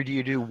 shoot, or do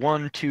you do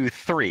 1, 2,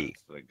 3?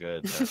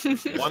 That's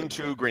good. 1,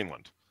 2,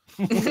 Greenland.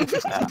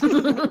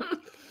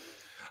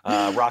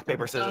 Rock,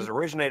 paper, scissors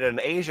originated in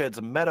Asia. It's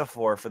a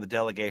metaphor for the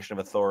delegation of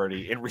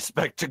authority in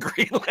respect to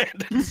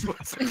Greenland and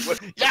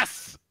Switzerland.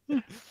 Yes!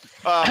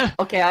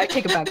 Okay, I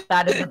take it back.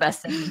 That is the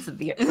best sentence of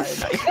the entire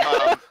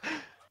night.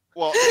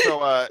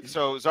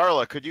 So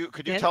Zarla, could you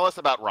tell us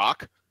about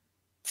rock?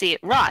 See,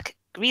 rock,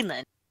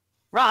 Greenland.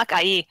 Rock,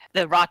 i.e.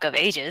 the Rock of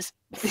Ages.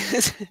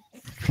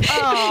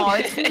 Oh,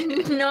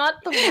 it's not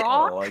the I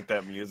rock. like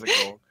that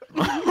musical.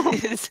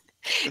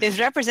 is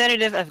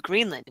representative of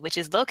Greenland, which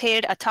is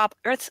located atop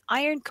Earth's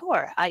iron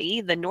core,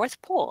 i.e. the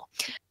North Pole.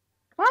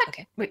 What?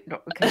 Okay. Wait, no.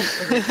 Okay.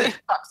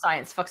 Fuck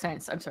science. Fuck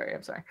science. I'm sorry.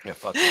 Yeah,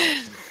 fuck.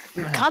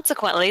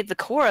 Consequently, the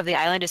core of the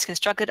island is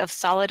constructed of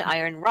solid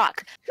iron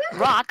rock.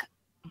 Rock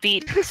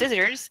beat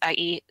scissors,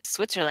 i.e.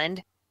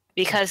 Switzerland,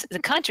 because the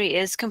country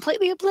is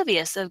completely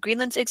oblivious of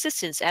Greenland's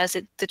existence as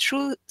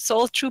the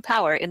sole true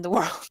power in the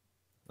world.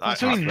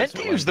 So he meant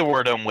to use the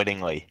word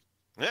unwittingly.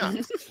 Yeah.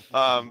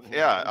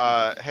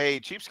 Hey,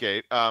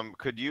 Cheapskate.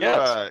 Could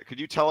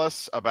you tell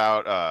us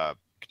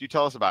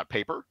about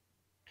paper?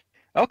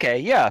 Okay,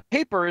 yeah.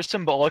 Paper is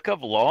symbolic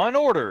of law and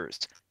orders.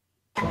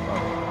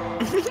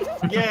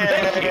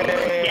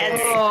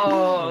 Yes.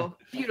 Oh,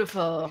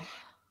 beautiful.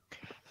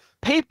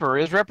 Paper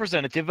is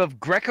representative of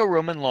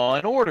Greco-Roman law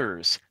and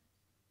orders.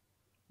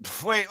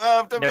 Wait,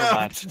 Never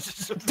mind.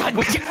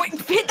 Wait,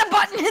 hit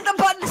the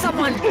button,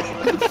 someone.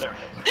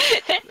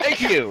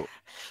 Thank you.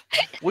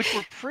 Which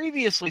were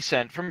previously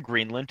sent from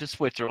Greenland to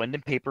Switzerland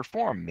in paper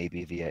form,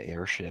 maybe via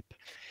airship.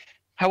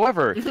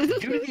 However, due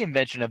to the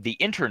invention of the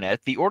internet,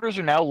 the orders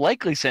are now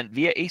likely sent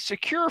via a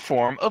secure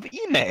form of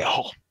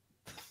email.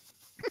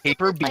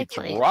 Paper beats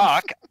Likely.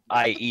 rock,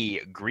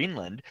 i.e.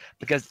 Greenland,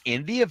 because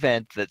in the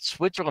event that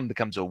Switzerland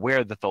becomes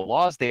aware that the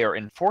laws they are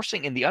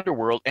enforcing in the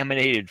underworld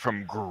emanated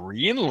from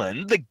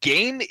Greenland, the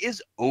game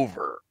is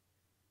over.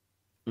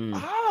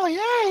 Oh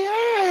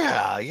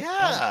yeah.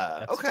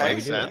 That's why Okay.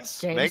 we do that.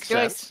 Sense. James Makes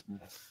Joyce.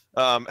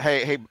 sense.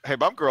 Hey,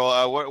 Bump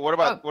Girl. What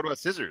about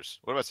scissors?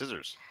 What about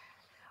scissors?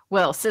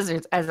 Well,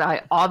 scissors, as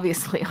I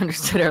obviously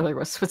understood earlier,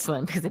 was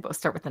Switzerland because they both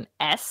start with an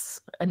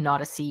S and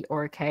not a C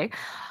or a K.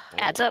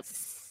 Adds up.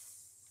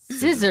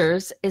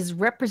 Scissors is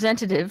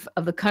representative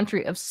of the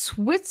country of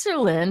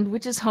Switzerland,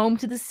 which is home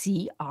to the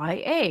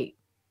CIA.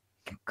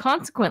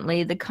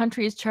 Consequently, the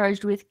country is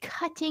charged with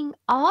cutting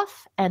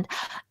off and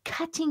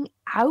cutting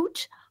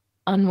out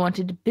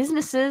unwanted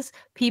businesses,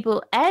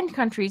 people, and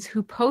countries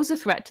who pose a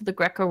threat to the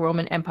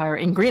Greco-Roman Empire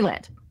in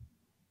Greenland.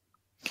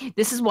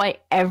 This is why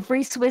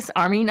every Swiss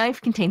army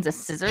knife contains a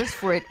scissors,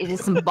 for it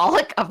is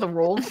symbolic of the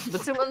role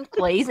Switzerland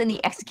plays in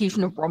the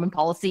execution of Roman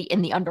policy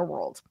in the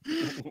underworld.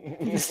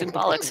 The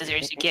symbolic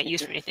scissors you can't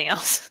use for anything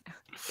else.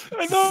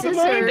 I know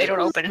Scissors. They don't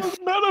open.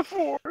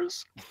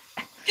 metaphors.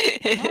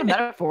 It's not a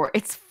metaphor,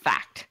 it's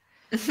fact.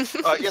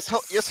 Yes,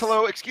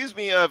 hello. Excuse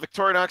me,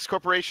 Victorinox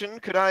Corporation.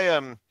 Could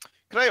I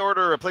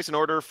place an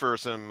order for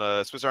some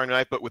Swiss Army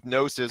knife, but with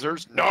no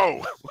scissors?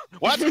 No.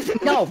 What?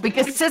 No,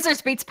 because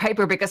scissors beats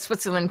paper because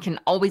Switzerland can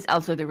always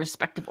alter their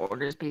respective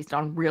orders based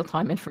on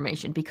real-time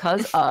information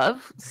because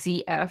of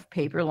CF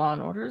paper law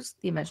and orders,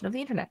 the invention of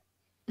the internet.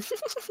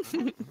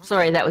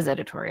 Sorry, that was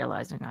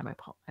editorializing. I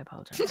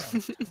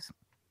apologize.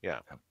 Yeah.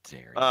 How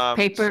dare you.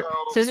 Paper,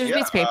 So, scissors yeah,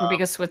 beats paper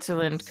because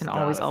Switzerland can It's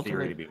always not a alter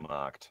theory to it. be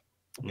mocked.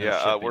 No Yeah,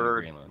 shipping in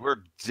we're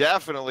Greenland.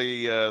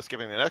 definitely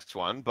skipping the next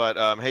one. But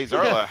hey,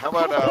 Zarla, how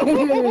about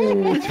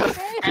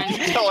could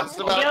you tell us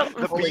about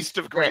the Beast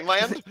of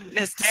Greenland?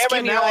 Just Damn it,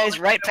 skim your now eyes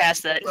right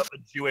past that. Love the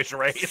Jewish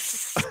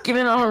race.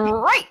 Skimming on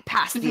right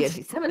past the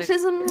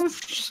anti-Semitism.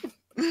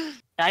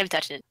 Not even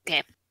touching it.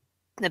 Okay.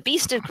 The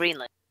Beast of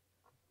Greenland.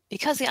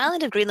 Because the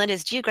island of Greenland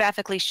is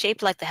geographically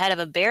shaped like the head of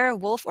a bear,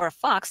 wolf, or a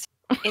fox,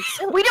 it's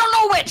We don't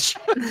know which,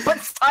 but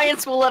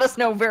science will let us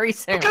know very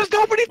soon. Because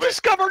nobody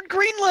discovered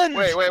Greenland.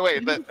 Wait.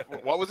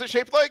 What was it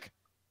shaped like?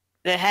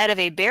 the head of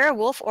a bear,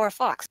 wolf, or a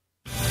fox.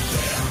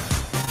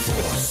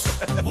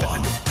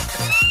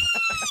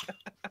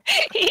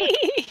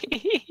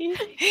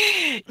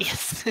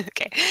 Yes.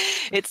 Okay.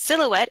 Its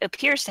silhouette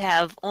appears to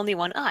have only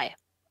one eye.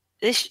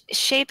 This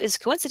shape is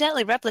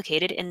coincidentally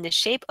replicated in the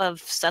shape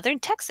of southern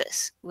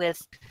Texas,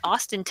 with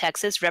Austin,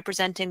 Texas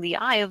representing the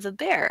eye of the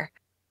bear.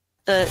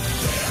 The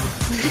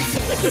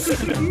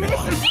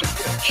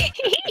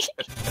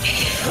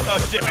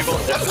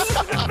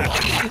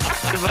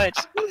Too much.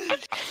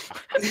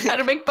 How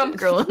to make Bump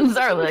Girl and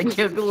Zarla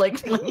giggle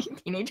like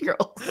teenage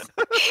girls.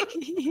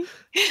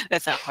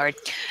 That's not hard.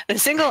 The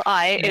single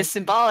eye is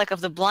symbolic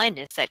of the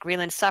blindness that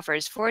Greenland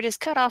suffers, for it is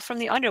cut off from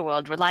the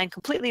underworld, relying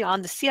completely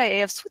on the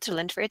CIA of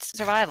Switzerland for its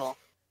survival.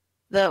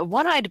 The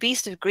one-eyed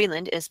beast of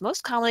Greenland is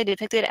most commonly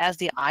depicted as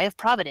the Eye of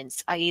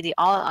Providence, i.e. the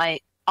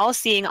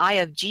all-seeing eye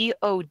of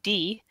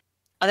God,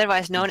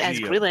 otherwise known as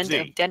Greenland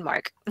of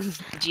Denmark.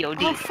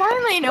 God. I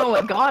finally know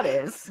what God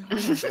is.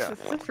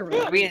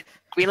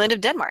 Greenland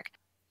of Denmark.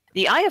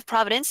 The Eye of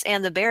Providence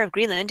and the Bear of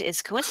Greenland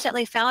is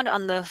coincidentally found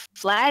on the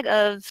flag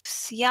of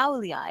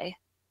Šiauliai,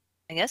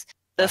 I guess,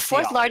 the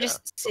fourth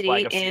largest city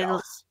in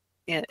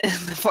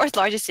the fourth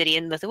largest city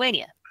in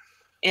Lithuania.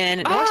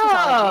 In Norse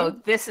mythology,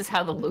 this is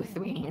how the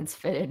Lithuanians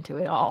fit into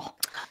it all.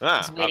 I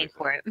was waiting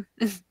for it.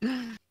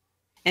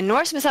 In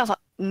Norse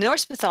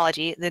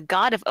mythology, the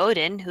god of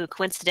Odin, who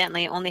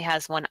coincidentally only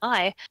has one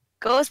eye,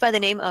 goes by the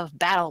name of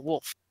Battle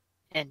Wolf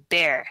and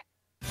Bear.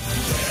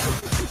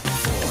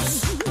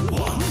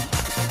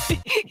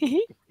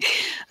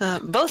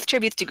 Both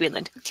tributes to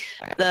Greenland.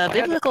 The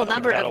biblical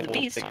number of the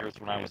beast.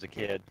 When I was a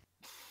kid.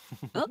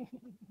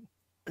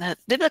 The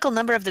biblical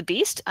number of the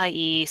beast,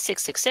 i.e.,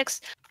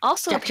 666,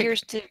 also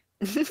appears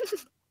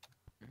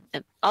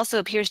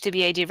to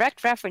be a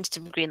direct reference to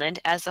Greenland,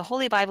 as the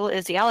Holy Bible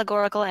is the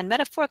allegorical and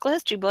metaphorical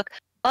history book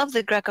of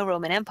the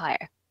Greco-Roman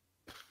Empire.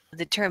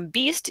 The term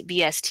beast,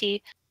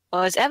 BST,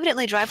 was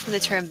evidently derived from the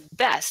term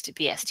best,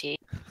 BST,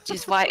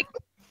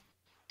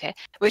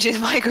 which is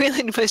why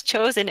Greenland was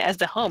chosen as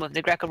the home of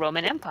the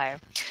Greco-Roman Empire.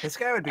 This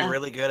guy would be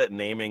really good at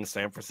naming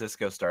San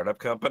Francisco startup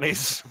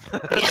companies.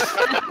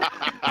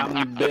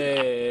 I'm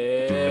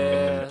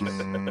dead.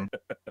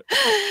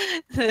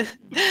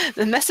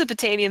 The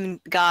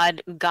Mesopotamian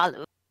god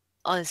Ugalu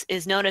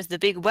is known as the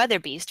big weather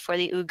beast, for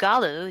the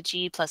Ugalu,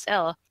 G plus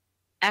L,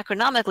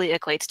 acronomically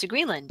equates to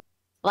Greenland.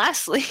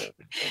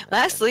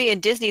 Lastly, in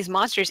Disney's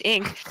Monsters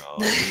Inc. Oh,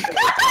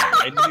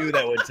 I knew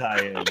that would tie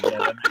in. Yeah,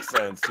 that makes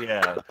sense.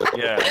 Yeah.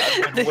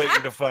 I've been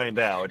waiting to find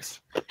out.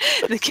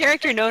 The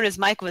character known as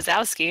Mike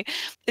Wazowski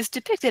is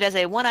depicted as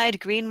a one-eyed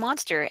green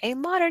monster, a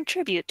modern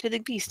tribute to the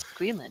beast of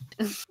Greenland.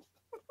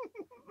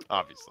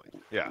 Obviously,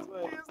 yeah.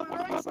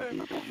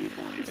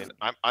 And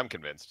I'm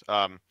convinced.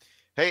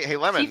 Hey,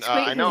 Lemon.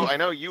 I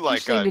know you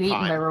like been eaten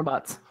by time.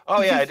 robots.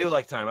 Oh yeah, I do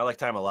like time. I like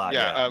time a lot.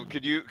 Yeah.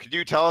 Could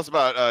you tell us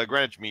about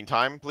Greenwich Mean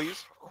Time,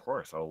 please? Of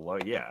course. Oh,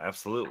 yeah,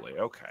 absolutely.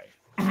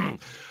 Okay.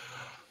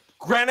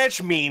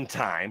 Greenwich Mean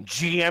Time,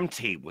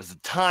 GMT, was a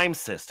time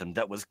system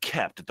that was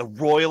kept at the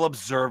Royal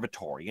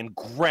Observatory in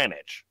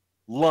Greenwich,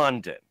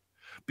 London.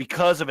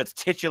 Because of its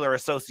titular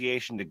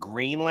association to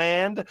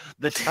Greenland,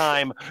 the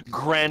time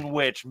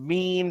Greenwich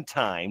Mean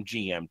Time,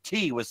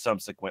 GMT, was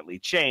subsequently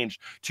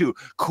changed to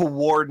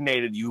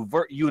Coordinated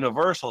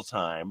Universal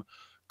Time,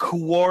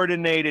 or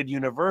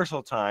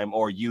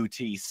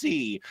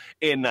UTC,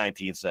 in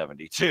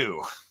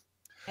 1972.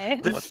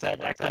 What's that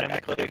acronym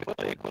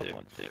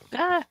equivalent to?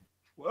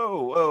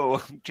 Whoa,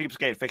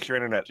 cheapskate, fix your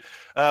internet.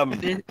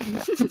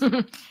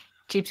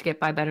 Cheapskate,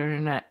 buy better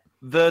internet.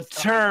 The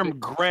term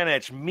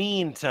Greenwich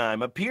Mean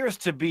Time appears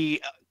to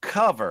be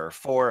cover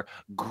for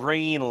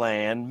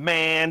Greenland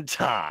Man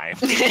Time.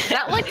 Is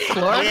that like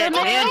Florida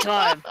Man?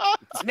 Time.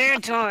 It's man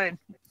time.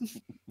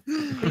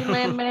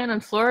 Greenland Man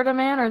and Florida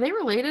Man, are they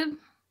related?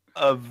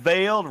 A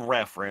veiled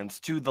reference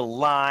to the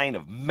line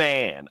of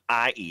man,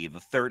 i.e. the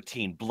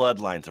 13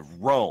 bloodlines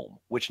of Rome,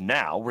 which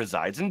now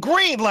resides in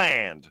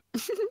Greenland.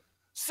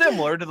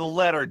 Similar to the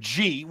letter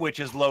G, which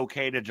is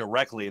located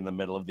directly in the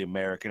middle of the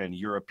American and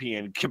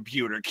European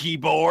computer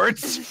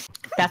keyboards.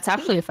 That's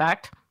actually a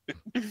fact.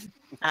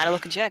 I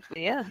look and check, but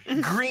yeah.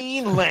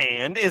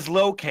 Greenland is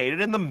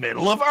located in the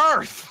middle of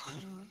Earth.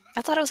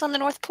 I thought it was on the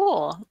North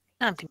Pole.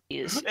 I'm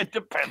confused. It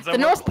depends on The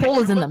North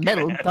Pole is in the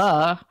middle,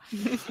 duh.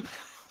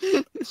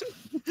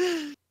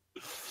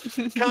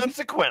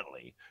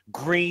 Consequently,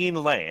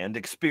 Greenland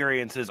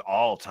experiences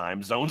all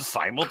time zones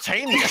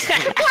simultaneously.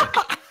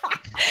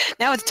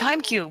 Now it's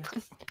Time Cube.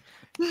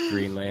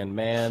 Greenland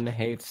man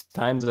hates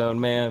time zone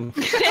man.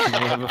 They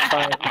have a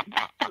fight.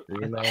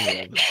 Greenland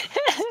man.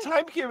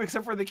 Time cube,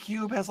 except for the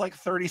cube has like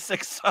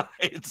 36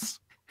 sides.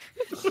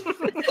 It's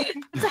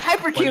a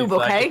hypercube,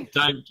 okay?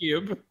 Time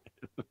cube.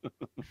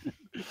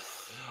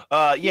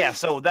 Yeah,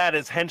 so that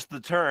is hence the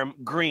term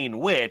Green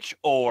Witch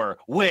or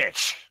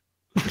Witch.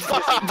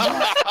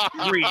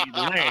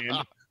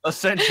 Greenland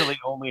essentially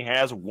only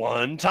has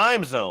one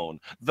time zone,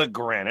 the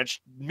Greenwich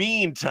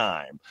Mean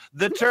Time.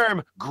 The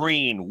term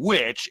Green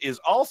Witch is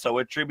also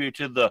a tribute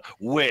to the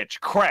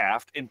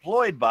witchcraft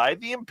employed by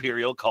the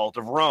imperial cult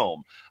of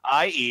Rome,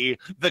 i.e.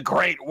 the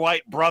Great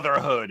White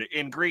Brotherhood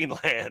in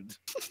Greenland.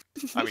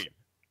 I mean,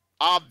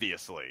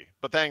 obviously,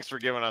 but thanks for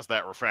giving us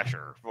that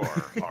refresher for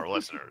our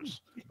listeners.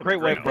 Great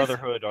White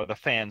Brotherhood are the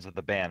fans of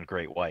the band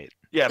Great White.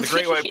 Yeah, the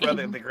Great White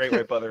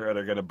Brotherhood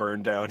are going to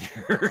burn down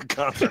your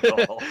concert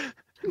hall.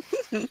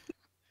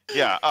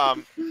 Yeah.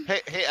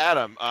 Hey,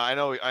 Adam. I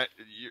know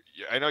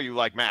you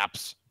like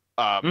maps.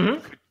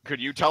 Could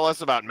you tell us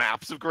about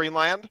maps of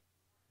Greenland?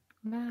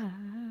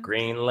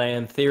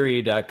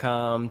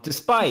 GreenlandTheory.com.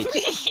 Despite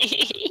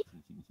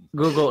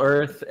Google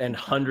Earth and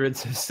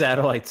hundreds of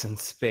satellites in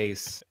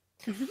space,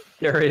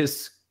 there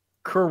is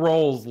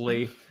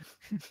curiously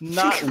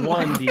not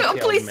one detailed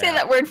Please map. say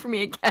that word for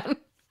me again.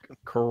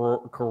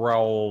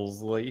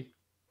 Curiously.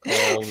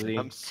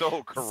 I'm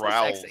so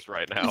caroused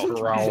right now.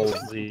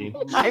 Carousy.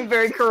 I'm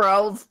very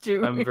caroused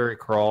too. I'm very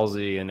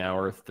crawlsy in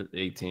hour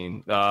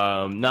 18.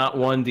 Not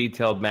one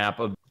detailed map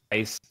of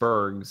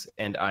icebergs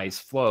and ice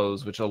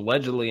flows, which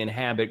allegedly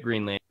inhabit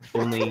Greenland.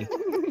 Only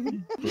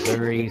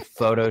very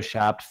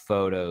photoshopped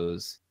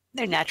photos.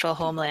 Their natural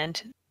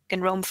homeland can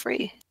roam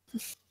free.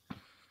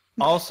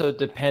 Also,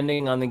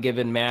 depending on the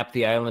given map,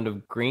 the island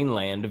of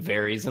Greenland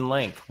varies in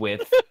length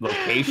with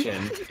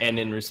location and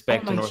in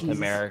respect to North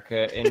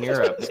America and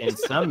Europe. In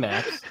some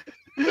maps,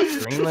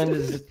 Greenland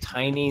is a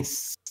tiny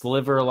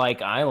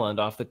sliver-like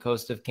island off the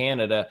coast of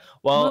Canada,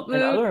 while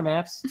in other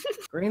maps,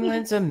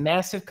 Greenland's a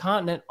massive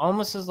continent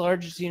almost as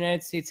large as the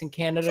United States and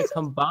Canada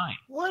combined.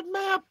 What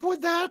map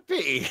would that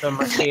be? The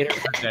Mercator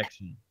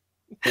projection.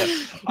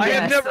 Yes. I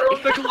have never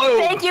owned the globe.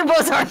 Thank you,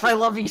 Bozarth. I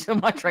love you so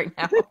much right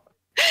now.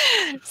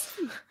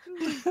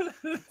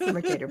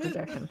 Mercator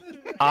projection.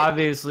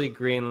 Obviously,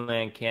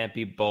 Greenland can't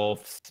be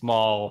both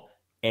small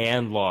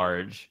and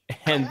large,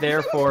 and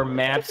therefore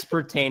maps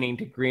pertaining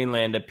to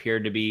Greenland appear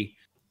to be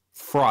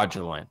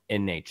fraudulent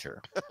in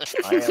nature.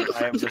 I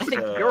am just,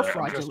 You're I'm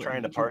fraudulent, just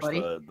trying to you parse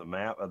buddy. the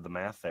map of the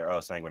math there. Oh,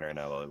 sanguinary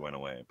now it went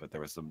away, but there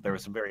was some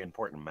very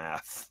important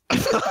math.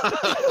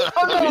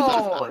 Oh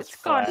no, Plus it's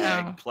gone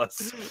flag, now.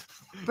 plus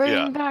Bring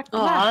Yeah. back the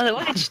Oh, map. the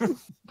witch.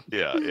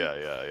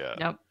 Yeah.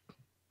 Nope.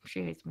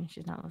 She hates me.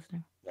 She's not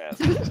listening. yeah,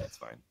 that's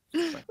fine.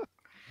 That's fine.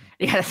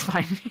 Yeah, that's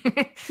fine.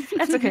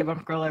 That's okay,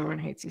 Bump Girl. Everyone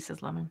hates you,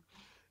 says Lemon.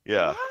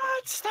 Yeah. What?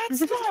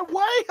 That's not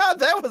way.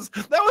 That was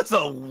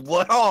a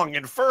long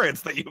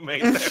inference that you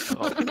made there.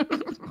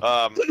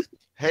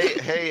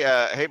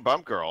 Hey,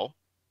 Bump Girl.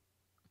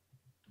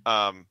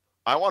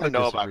 I want to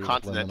know about disagree with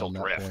continental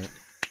Lemon on that drift.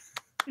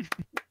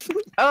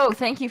 Oh,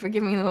 thank you for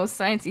giving me the most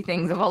sciencey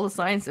things of all the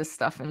sciences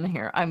stuff in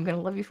here. I'm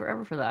gonna love you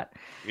forever for that.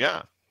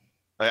 Yeah,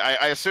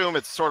 I assume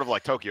it's sort of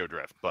like Tokyo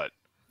Drift, but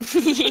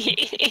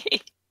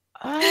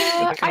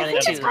I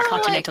think it's more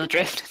continental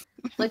drift.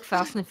 like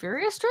Fast and the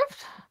Furious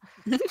drift.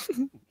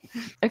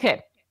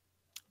 Okay,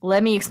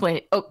 let me explain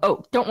it.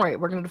 Oh, don't worry,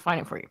 we're gonna define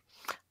it for you.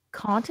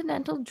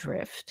 Continental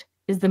drift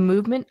is the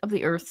movement of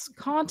the Earth's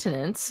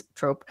continents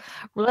trope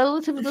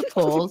relative to the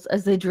poles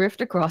as they drift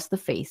across the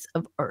face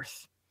of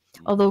Earth.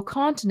 Although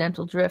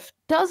continental drift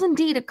does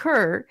indeed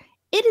occur,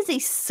 it is a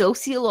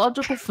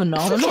sociological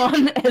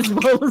phenomenon as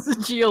well as a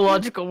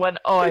geological one.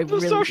 Oh, I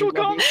really social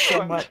love you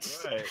so much.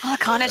 right. Oh,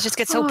 continents just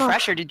get so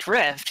pressured to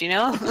drift, you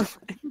know?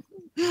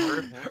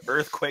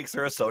 Earthquakes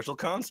are a social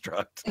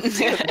construct.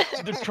 They're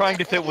trying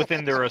to fit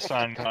within their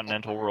assigned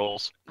continental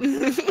rules.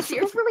 Is the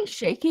Earth really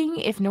shaking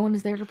if no one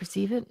is there to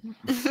perceive it?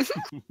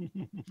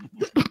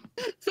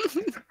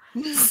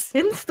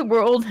 Since the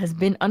world has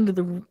been under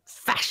the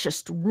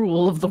fascist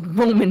rule of the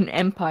Roman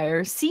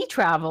Empire, sea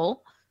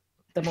travel,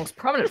 the most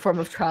prominent form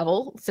of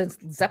travel since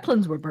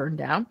Zeppelins were burned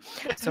down.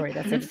 Sorry,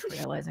 that's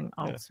editorializing.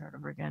 I'll start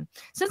over again.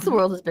 Since the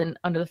world has been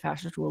under the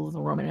fascist rule of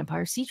the Roman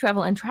Empire, sea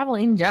travel and travel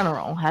in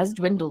general has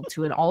dwindled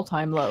to an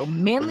all-time low,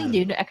 mainly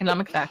due to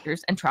economic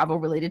factors and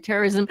travel-related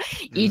terrorism,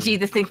 e.g.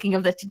 the thinking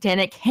of the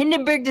Titanic,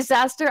 Hindenburg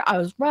disaster. I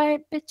was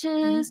right,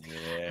 bitches.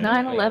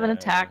 9/11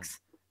 attacks,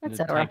 The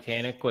etc.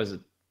 Titanic was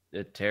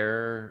a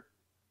terror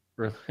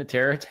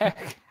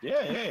attack.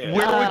 Yeah.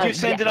 Where would you yeah.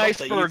 send an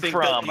iceberg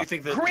from?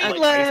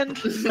 Greenland.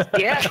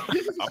 Yeah.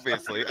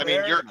 Obviously, I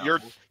mean,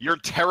 you're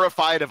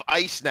terrified of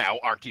ice now,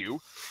 aren't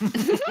you?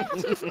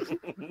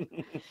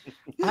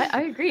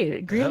 I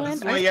agree.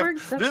 Greenland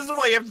icebergs. This is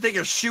why you have to take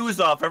your shoes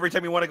off every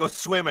time you want to go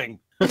swimming.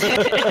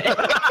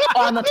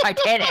 On the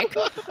Titanic.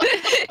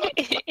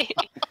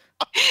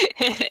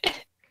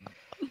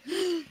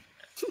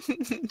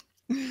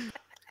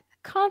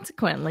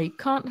 Consequently,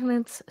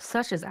 continents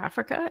such as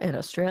Africa and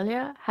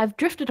Australia have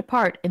drifted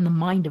apart in the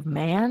mind of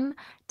man,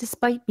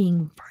 despite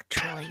being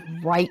virtually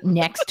right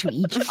next to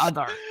each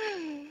other.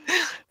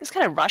 This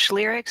kind of Rush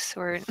lyrics,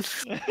 or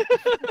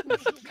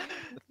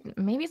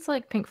Maybe it's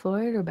like Pink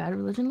Floyd or Bad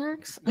Religion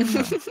lyrics. I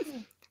don't know.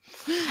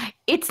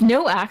 It's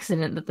no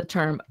accident that the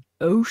term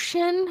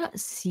ocean,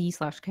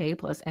 C/K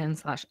plus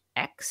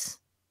N/X.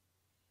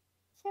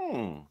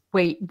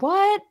 Wait,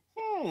 what?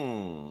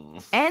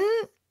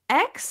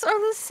 N/X are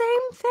the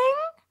same thing?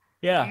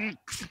 Yeah.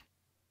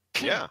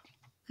 Yeah.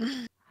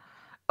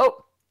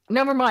 Oh,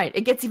 never mind.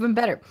 It gets even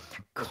better.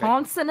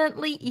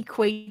 Consonantly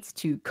equates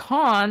to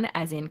con,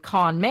 as in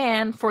con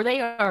man, for they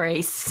are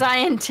a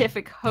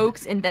scientific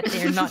hoax in that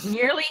they are not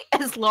nearly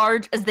as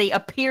large as they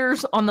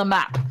appears on the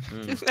map.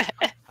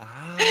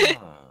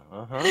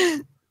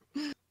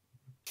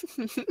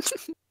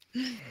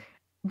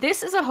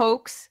 This is a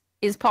hoax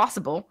is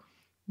possible.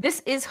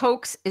 This is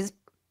hoax is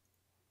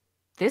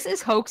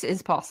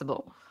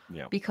possible.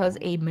 Yeah. Because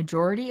a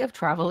majority of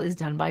travel is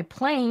done by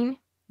plane,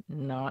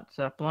 not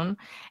Zeppelin,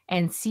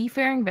 and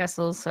seafaring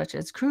vessels such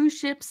as cruise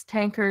ships,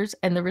 tankers,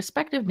 and the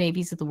respective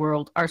navies of the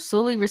world are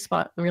solely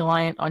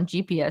reliant on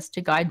GPS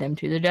to guide them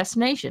to their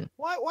destination.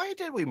 Why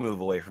did we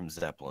move away from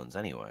Zeppelins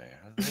anyway?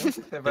 I don't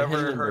think I've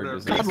ever heard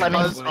of Because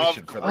explanation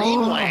for that.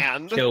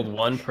 Greenland. Killed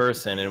one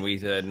person and we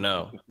said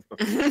no.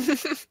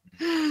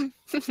 The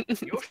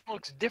ocean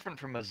looks different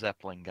from a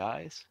Zeppelin,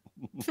 guys.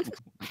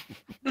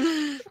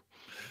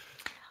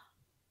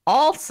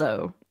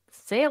 Also,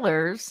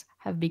 sailors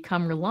have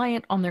become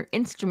reliant on their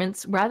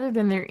instruments rather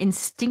than their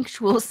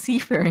instinctual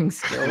seafaring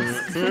skills.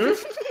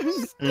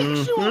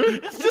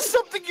 It's just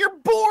something you're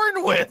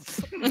born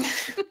with.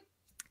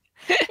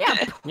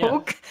 Yeah,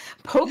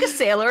 poke a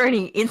sailor and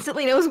he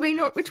instantly knows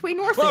which way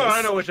north is. Oh,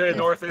 I know which way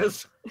north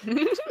is.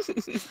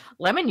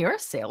 Lemon, you're a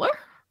sailor?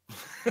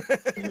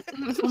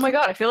 Oh my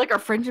god, I feel like our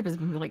friendship is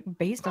like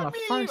based on a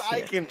farce I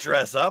here. can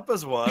dress up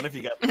as one if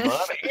you got the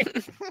money.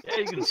 Yeah,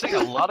 you can sing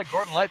a lot of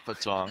Gordon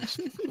Lightfoot songs.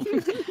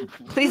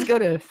 Please go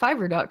to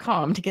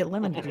Fiverr.com to get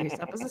Lemon to dress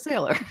up as a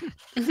sailor.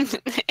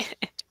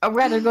 Or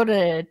rather, go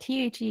to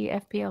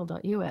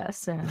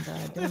thefpl.us and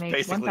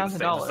donate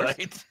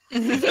 $1,000.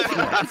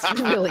 That's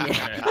really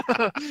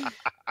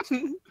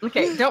it.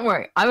 Okay, don't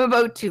worry. I'm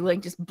about to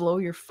just blow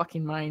your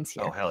fucking minds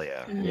here. Oh hell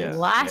yeah!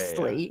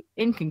 Lastly,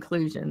 in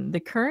conclusion,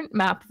 the current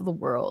map of the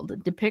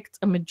world depicts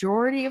a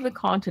majority of the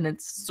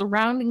continents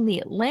surrounding the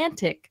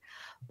Atlantic,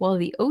 while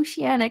the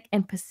oceanic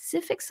and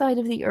Pacific side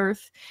of the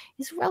Earth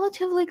is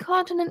relatively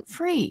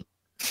continent-free.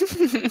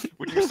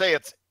 Would you say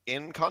it's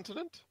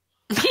incontinent?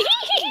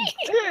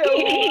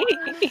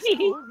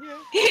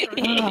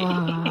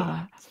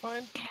 It's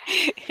fine.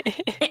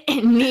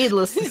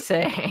 Needless to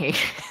say,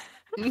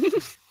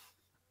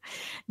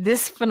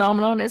 this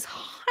phenomenon is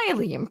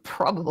highly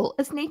improbable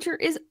as nature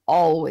is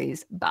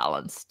always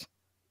balanced.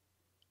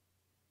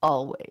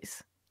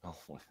 Always.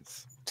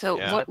 So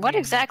Yeah. what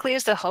exactly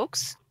is the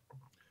hoax?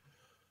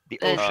 The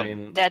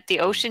ocean. That the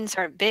oceans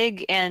are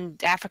big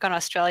and Africa and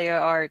Australia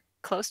are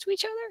close to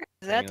each other?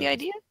 Is that the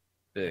idea?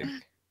 Big.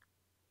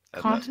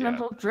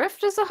 Continental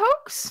drift is a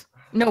hoax?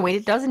 No, wait,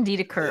 it does indeed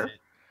occur.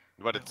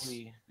 But it's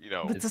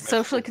It's a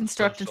socially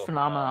constructed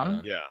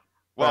phenomenon. Yeah.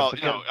 Well,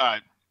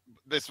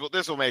 this will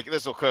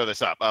clear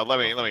this up. Let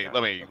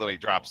me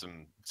drop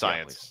some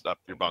science up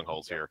your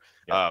bungholes here.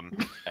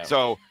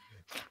 So,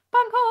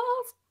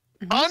 Bungholes.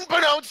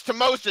 unbeknownst to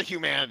most of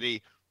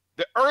humanity,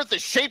 the Earth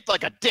is shaped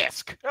like a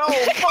disc. Oh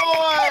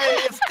boy,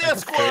 it's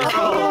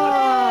Discworld!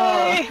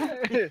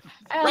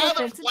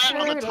 Elephants and flat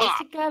on the turtles top.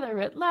 together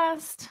at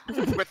last.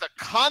 With a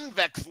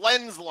convex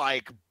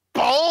lens-like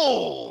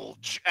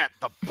bulge at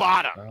the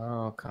bottom.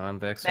 Oh,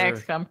 convex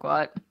Thanks, Earth.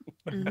 kumquat.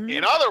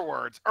 In other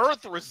words,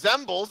 Earth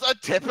resembles a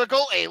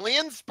typical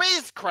alien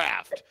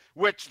spacecraft,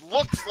 which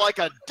looks like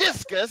a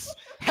discus,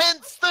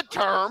 hence the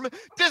term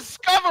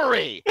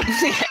discovery.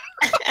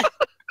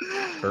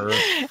 Earth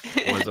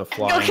was a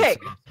flying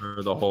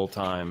saucer the whole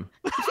time.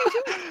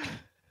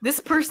 This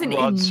person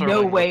Rod in Serling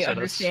no way looks at us.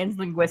 understands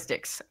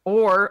linguistics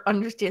or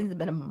understands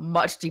them at a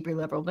much deeper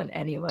level than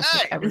any of us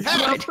have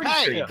ever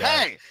tried.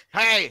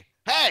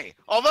 Hey!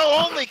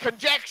 Although only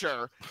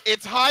conjecture,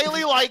 it's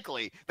highly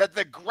likely that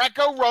the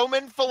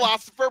Greco-Roman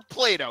philosopher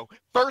Plato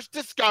first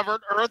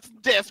discovered Earth's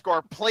disk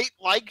or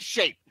plate-like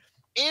shape.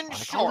 In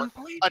short,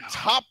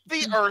 atop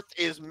the Earth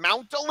is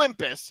Mount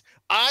Olympus,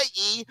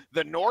 i.e.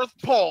 the North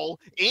Pole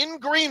in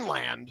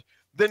Greenland,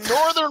 the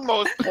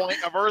northernmost point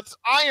of Earth's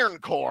iron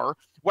core,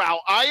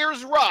 while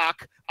Ayers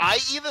Rock,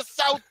 i.e. the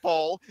South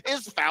Pole,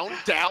 is found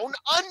down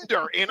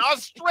under in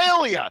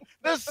Australia,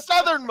 the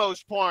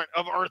southernmost point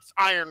of Earth's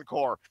iron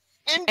core.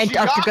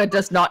 Antarctica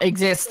does not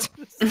exist.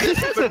 This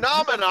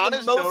phenomenon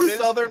is known Most as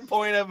southern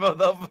point of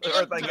the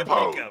Earth I can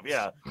think of.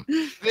 Yeah.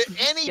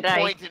 any G'day.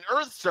 point in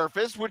Earth's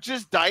surface which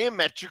is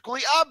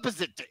diametrically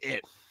opposite to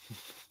it.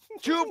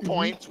 2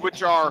 points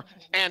which are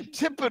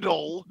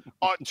antipodal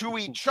to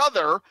each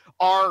other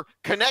are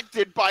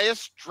connected by a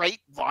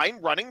straight line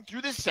running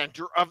through the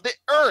center of the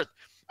Earth,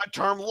 a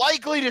term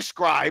likely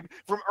described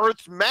from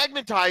Earth's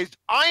magnetized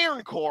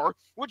iron core,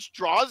 which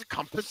draws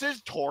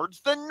compasses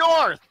towards the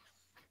north.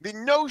 The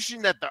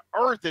notion that the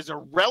Earth is a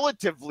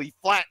relatively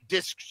flat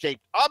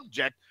disc-shaped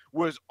object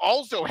was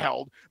also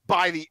held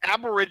by the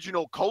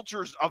Aboriginal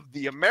cultures of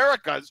the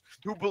Americas,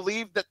 who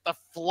believed that the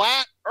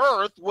flat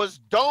Earth was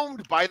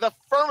domed by the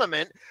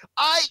firmament,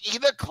 i.e.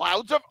 the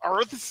clouds of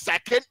Earth's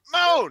second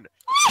moon.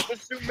 The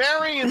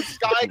Sumerian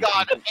sky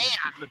god An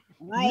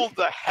ruled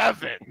the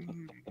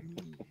heavens,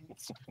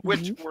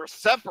 which were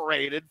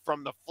separated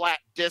from the flat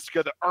disk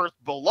of the Earth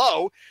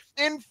below,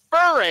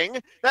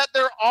 inferring that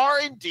there are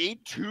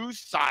indeed two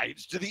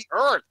sides to the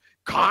Earth.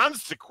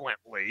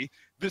 Consequently,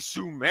 the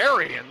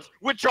Sumerians,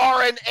 which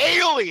are an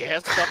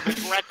alias of the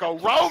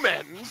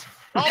Greco-Romans,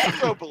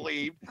 also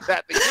believed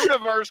that the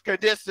universe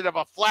consisted of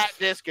a flat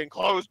disk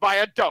enclosed by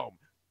a dome.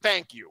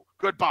 Thank you.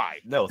 Goodbye.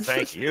 No,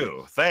 thank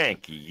you.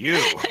 Thank you.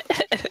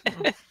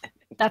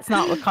 That's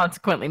not what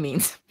consequently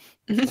means.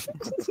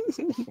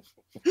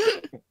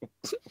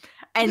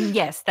 And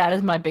yes, that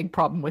is my big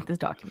problem with this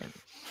document.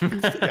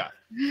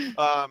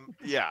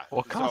 Yeah.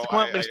 Well,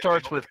 consequently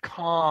starts with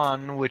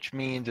con, which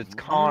means it's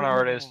con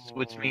artists,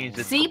 which means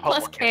it's C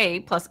plus Republican. K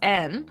plus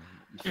N,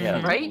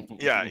 right?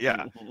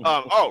 Yeah.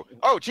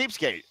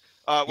 Cheapskate.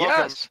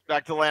 Welcome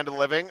back to the Land of the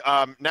Living.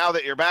 Now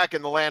that you're back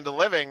in the Land of the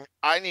Living,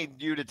 I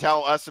need you to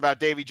tell us about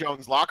Davy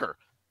Jones' locker.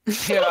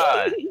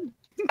 Yeah.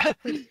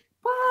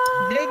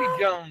 Davy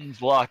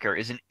Jones' locker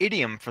is an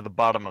idiom for the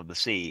bottom of the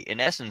sea. In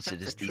essence,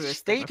 it is the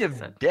state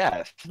of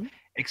death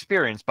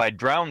experienced by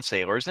drowned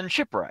sailors in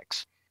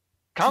shipwrecks.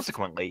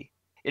 Consequently,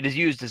 it is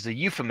used as a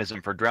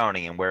euphemism for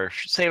drowning, and where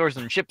sailors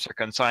and ships are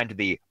consigned to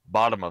the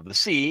bottom of the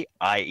sea,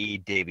 i.e.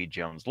 Davy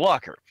Jones'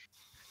 locker.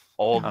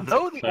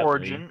 Although the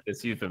origin...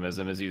 This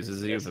euphemism is used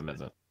as a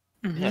euphemism.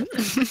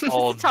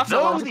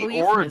 Although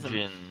the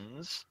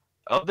origins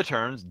of the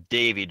terms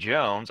Davy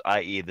Jones,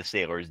 i.e. the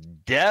sailor's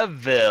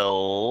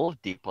devil,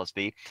 D plus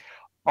V,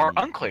 are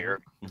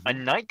unclear, a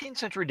 19th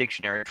century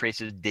dictionary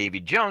traces Davy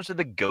Jones to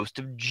the ghost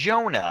of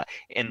Jonah.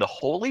 In the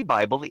Holy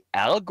Bible, the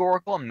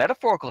allegorical and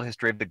metaphorical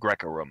history of the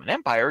Greco-Roman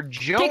Empire,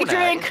 Jonah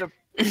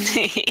is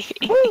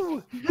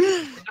a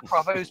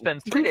prophet who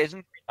spends 3 days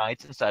and 3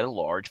 nights inside a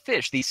large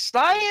fish. The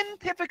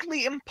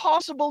scientifically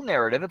impossible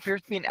narrative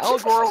appears to be an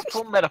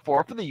allegorical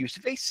metaphor for the use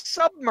of a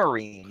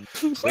submarine,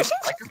 which,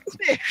 like a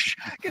fish,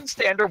 can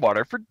stay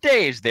underwater for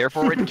days.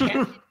 Therefore, it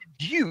can be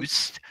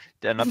deduced,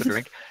 another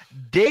drink,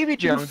 Davy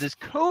Jones is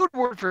code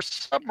word for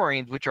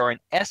submarines, which are in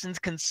essence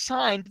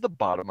consigned to the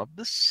bottom of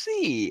the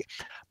sea.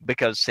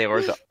 Because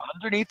sailors are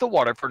underneath the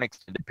water for an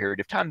extended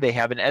period of time, they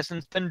have in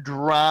essence been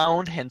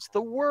drowned, hence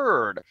the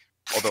word.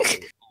 Although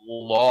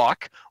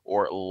lock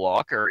or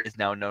locker is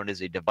now known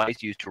as a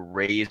device used to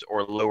raise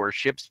or lower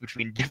ships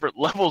between different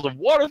levels of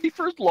water, the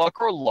first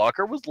locker or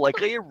locker was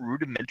likely a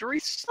rudimentary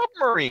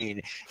submarine,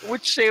 in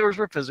which sailors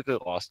were physically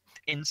lost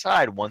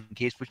inside. One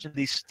case which in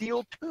the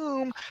steel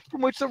tomb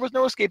from which there was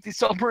no escape, the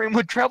submarine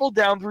would travel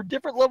down through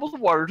different levels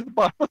of water to the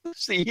bottom of the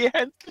sea,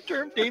 hence the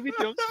term Davy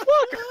Jones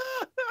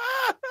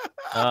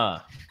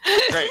locker.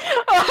 Great.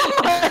 Oh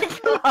my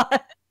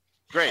god.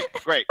 Great.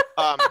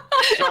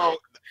 So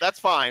that's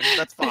fine.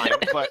 But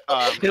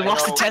Who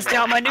wants to test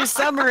out my new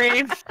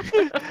submarine?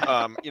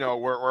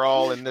 We're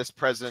all in this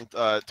present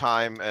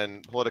time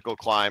and political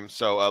climb.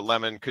 So,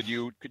 Lemon, could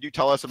you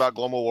tell us about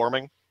global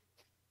warming?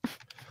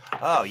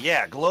 Oh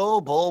yeah,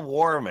 global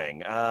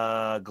warming.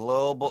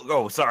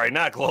 Oh, sorry,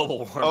 not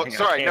global warming. Oh,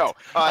 sorry,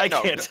 I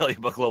can't tell you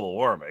about global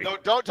warming. No,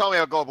 don't tell me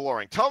about global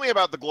warming. Tell me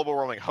about the global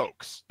warming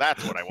hoax.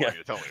 That's what I want you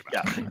to tell me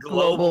about. Yeah,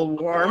 Global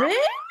warming?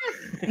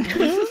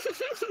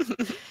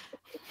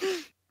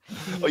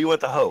 Oh, you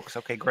want the hoax?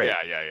 Okay, great.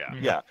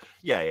 Yeah.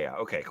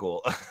 Okay,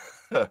 cool.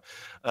 So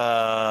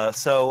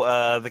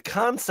the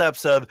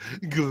concepts of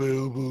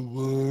global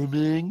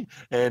warming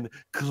and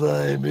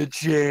climate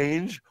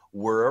change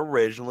were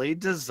originally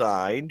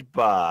designed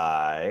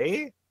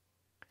by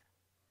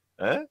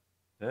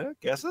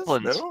guesses?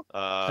 No?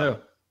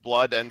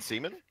 Blood and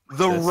semen?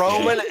 The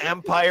Roman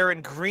Empire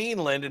in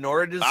Greenland, in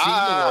order to deceive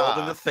the world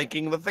into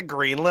thinking that the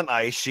Greenland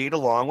ice sheet,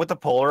 along with the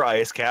polar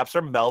ice caps,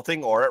 are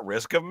melting or at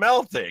risk of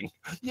melting.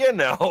 You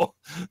know,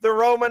 the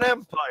Roman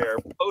Empire,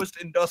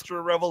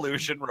 post-industrial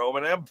revolution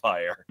Roman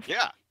Empire.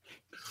 Yeah.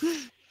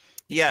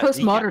 Yeah.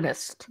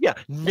 Postmodernist. Yeah.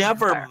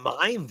 Never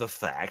mind the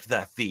fact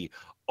that the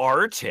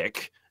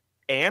Arctic,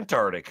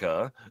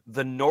 Antarctica,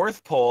 the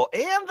North Pole,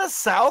 and the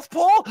South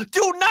Pole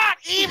do not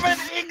even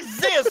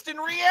exist in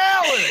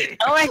reality.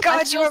 Oh my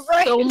God, you were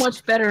right. So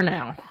much better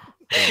now.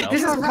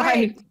 This is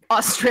why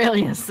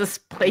Australia is this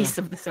place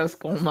of the South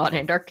Pole, not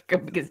Antarctica,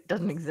 because it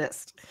doesn't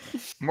exist.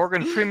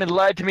 Morgan Freeman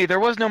lied to me. There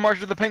was no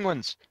March of the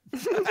Penguins.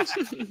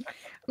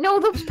 No,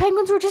 those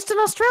penguins were just in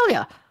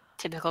Australia.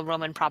 Typical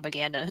Roman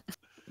propaganda.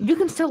 You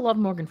can still love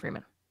Morgan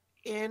Freeman.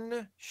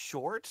 In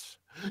short,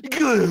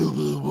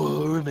 global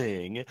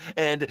warming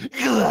and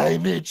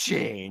climate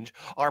change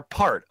are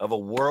part of a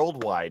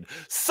worldwide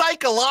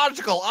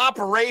psychological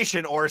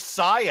operation, or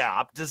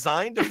PSYOP,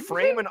 designed to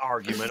frame an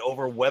argument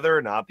over whether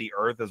or not the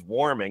Earth is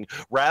warming,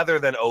 rather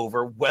than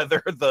over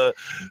whether the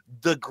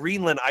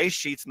Greenland ice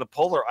sheets and the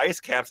polar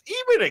ice caps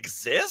even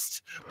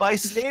exist. By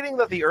stating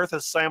that the Earth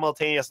is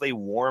simultaneously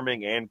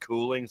warming and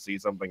cooling, see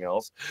something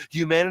else,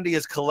 humanity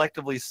is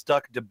collectively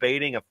stuck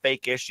debating a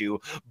fake issue,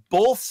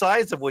 both sides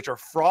of which are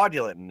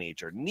fraudulent in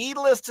nature.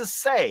 Needless to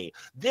say,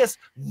 this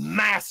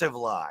massive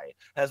lie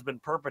has been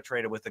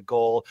perpetrated with the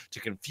goal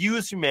to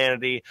confuse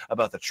humanity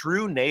about the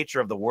true nature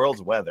of the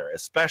world's weather,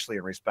 especially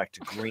in respect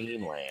to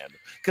Greenland.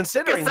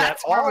 Considering that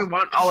we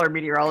want all our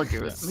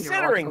meteorologists.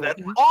 Considering that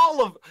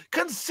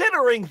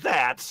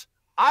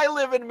I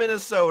live in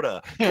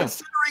Minnesota,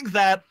 considering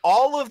that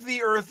all of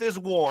the Earth is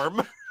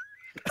warm,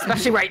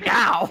 especially right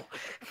now,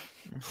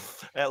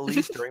 at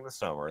least during the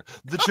summer,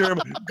 the term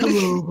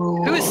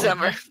global Who's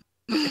summer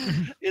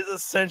is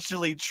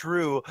essentially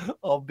true,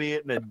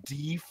 albeit in a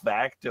de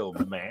facto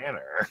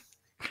manner.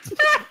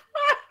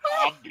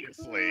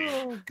 Obviously.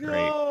 Oh,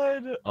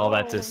 God. All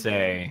that to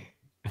say,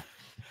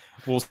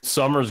 well,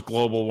 summer's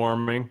global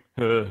warming.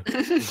 I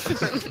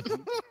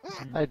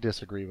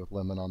disagree with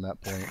Lemon on that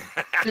point.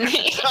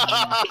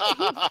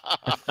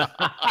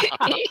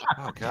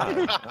 Oh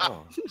God!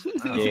 Oh,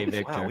 Yay,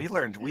 Victor. Wow, we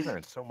learned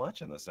so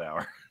much in this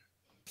hour.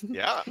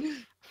 Yeah.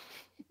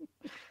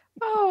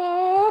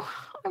 Oh,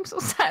 I'm so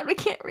sad we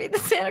can't read the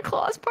Santa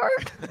Claus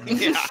part.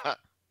 Yeah. I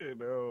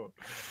know.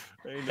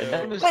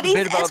 But he's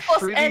S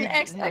plus N,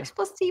 X, X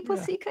plus T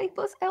plus C, K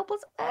plus L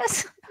plus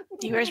S.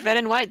 He wears red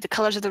and white, the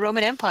colors of the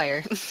Roman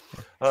Empire. It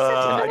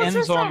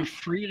ends on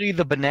Freely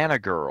the Banana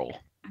Girl.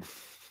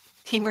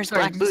 He wears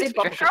black boots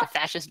because of the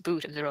fascist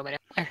boot of the Roman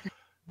Empire.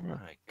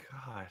 My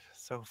God,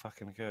 so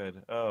fucking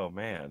good. Oh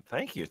man,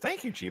 thank you,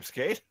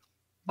 cheapskate.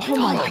 Oh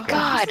my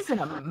God, this is an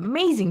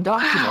amazing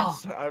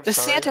document. Wow. The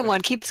Santa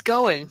one keeps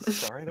going.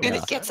 Sorry, and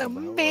it gets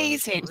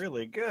amazing. It's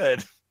really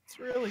good. It's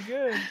really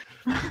good.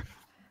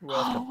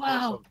 Oh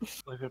wow!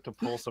 We have to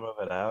pull some of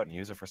it out and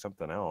use it for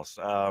something else.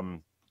 Yeah, I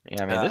mean,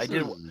 I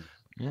did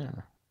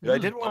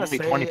want to say.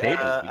 20 pages.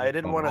 I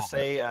did want to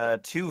say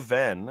to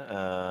Ven.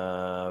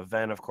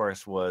 Ven, of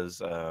course, was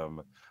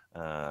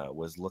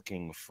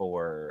looking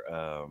for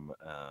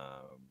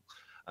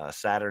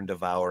Saturn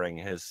devouring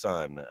his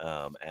son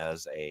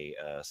as a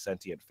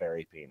sentient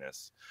fairy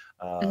penis.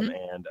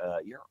 And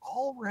you're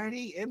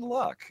already in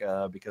luck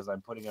because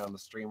I'm putting it on the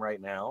stream right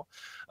now.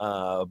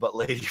 But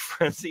Lady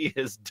Frenzy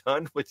is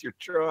done with your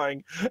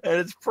drawing, and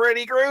it's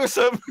pretty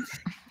gruesome.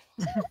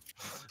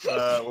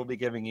 We'll be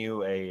giving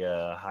you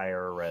a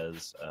higher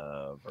res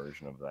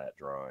version of that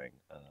drawing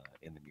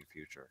in the near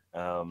future.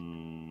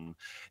 In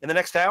the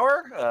next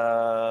hour,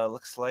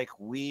 looks like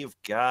we've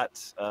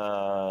got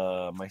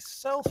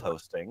myself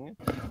hosting.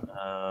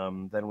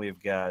 Then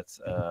we've got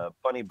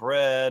Bunny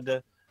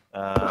Bread,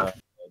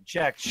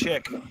 Jack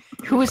Chick,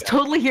 who was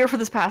totally here for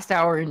this past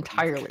hour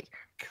entirely.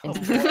 Oh,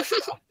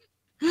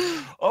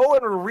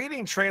 and we're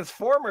reading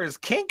Transformers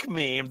kink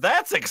meme.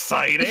 That's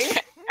exciting.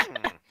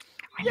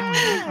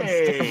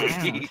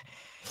 Yay!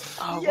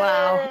 Oh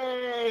wow!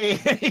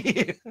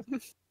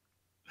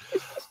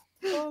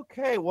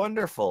 Okay,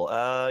 wonderful.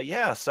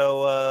 Yeah,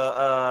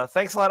 so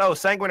thanks a lot. Oh,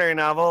 Sanguinary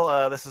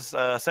Novel. This is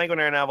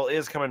Sanguinary Novel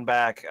is coming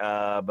back,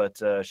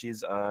 but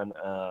she's on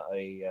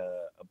a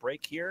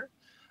break here.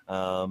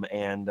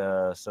 And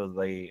so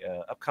the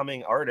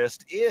upcoming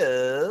artist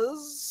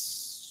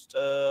is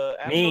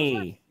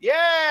Me.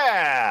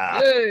 Yeah.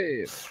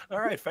 Yay! All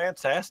right,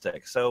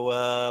 fantastic. So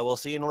we'll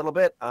see you in a little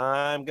bit.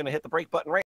 I'm gonna hit the break button right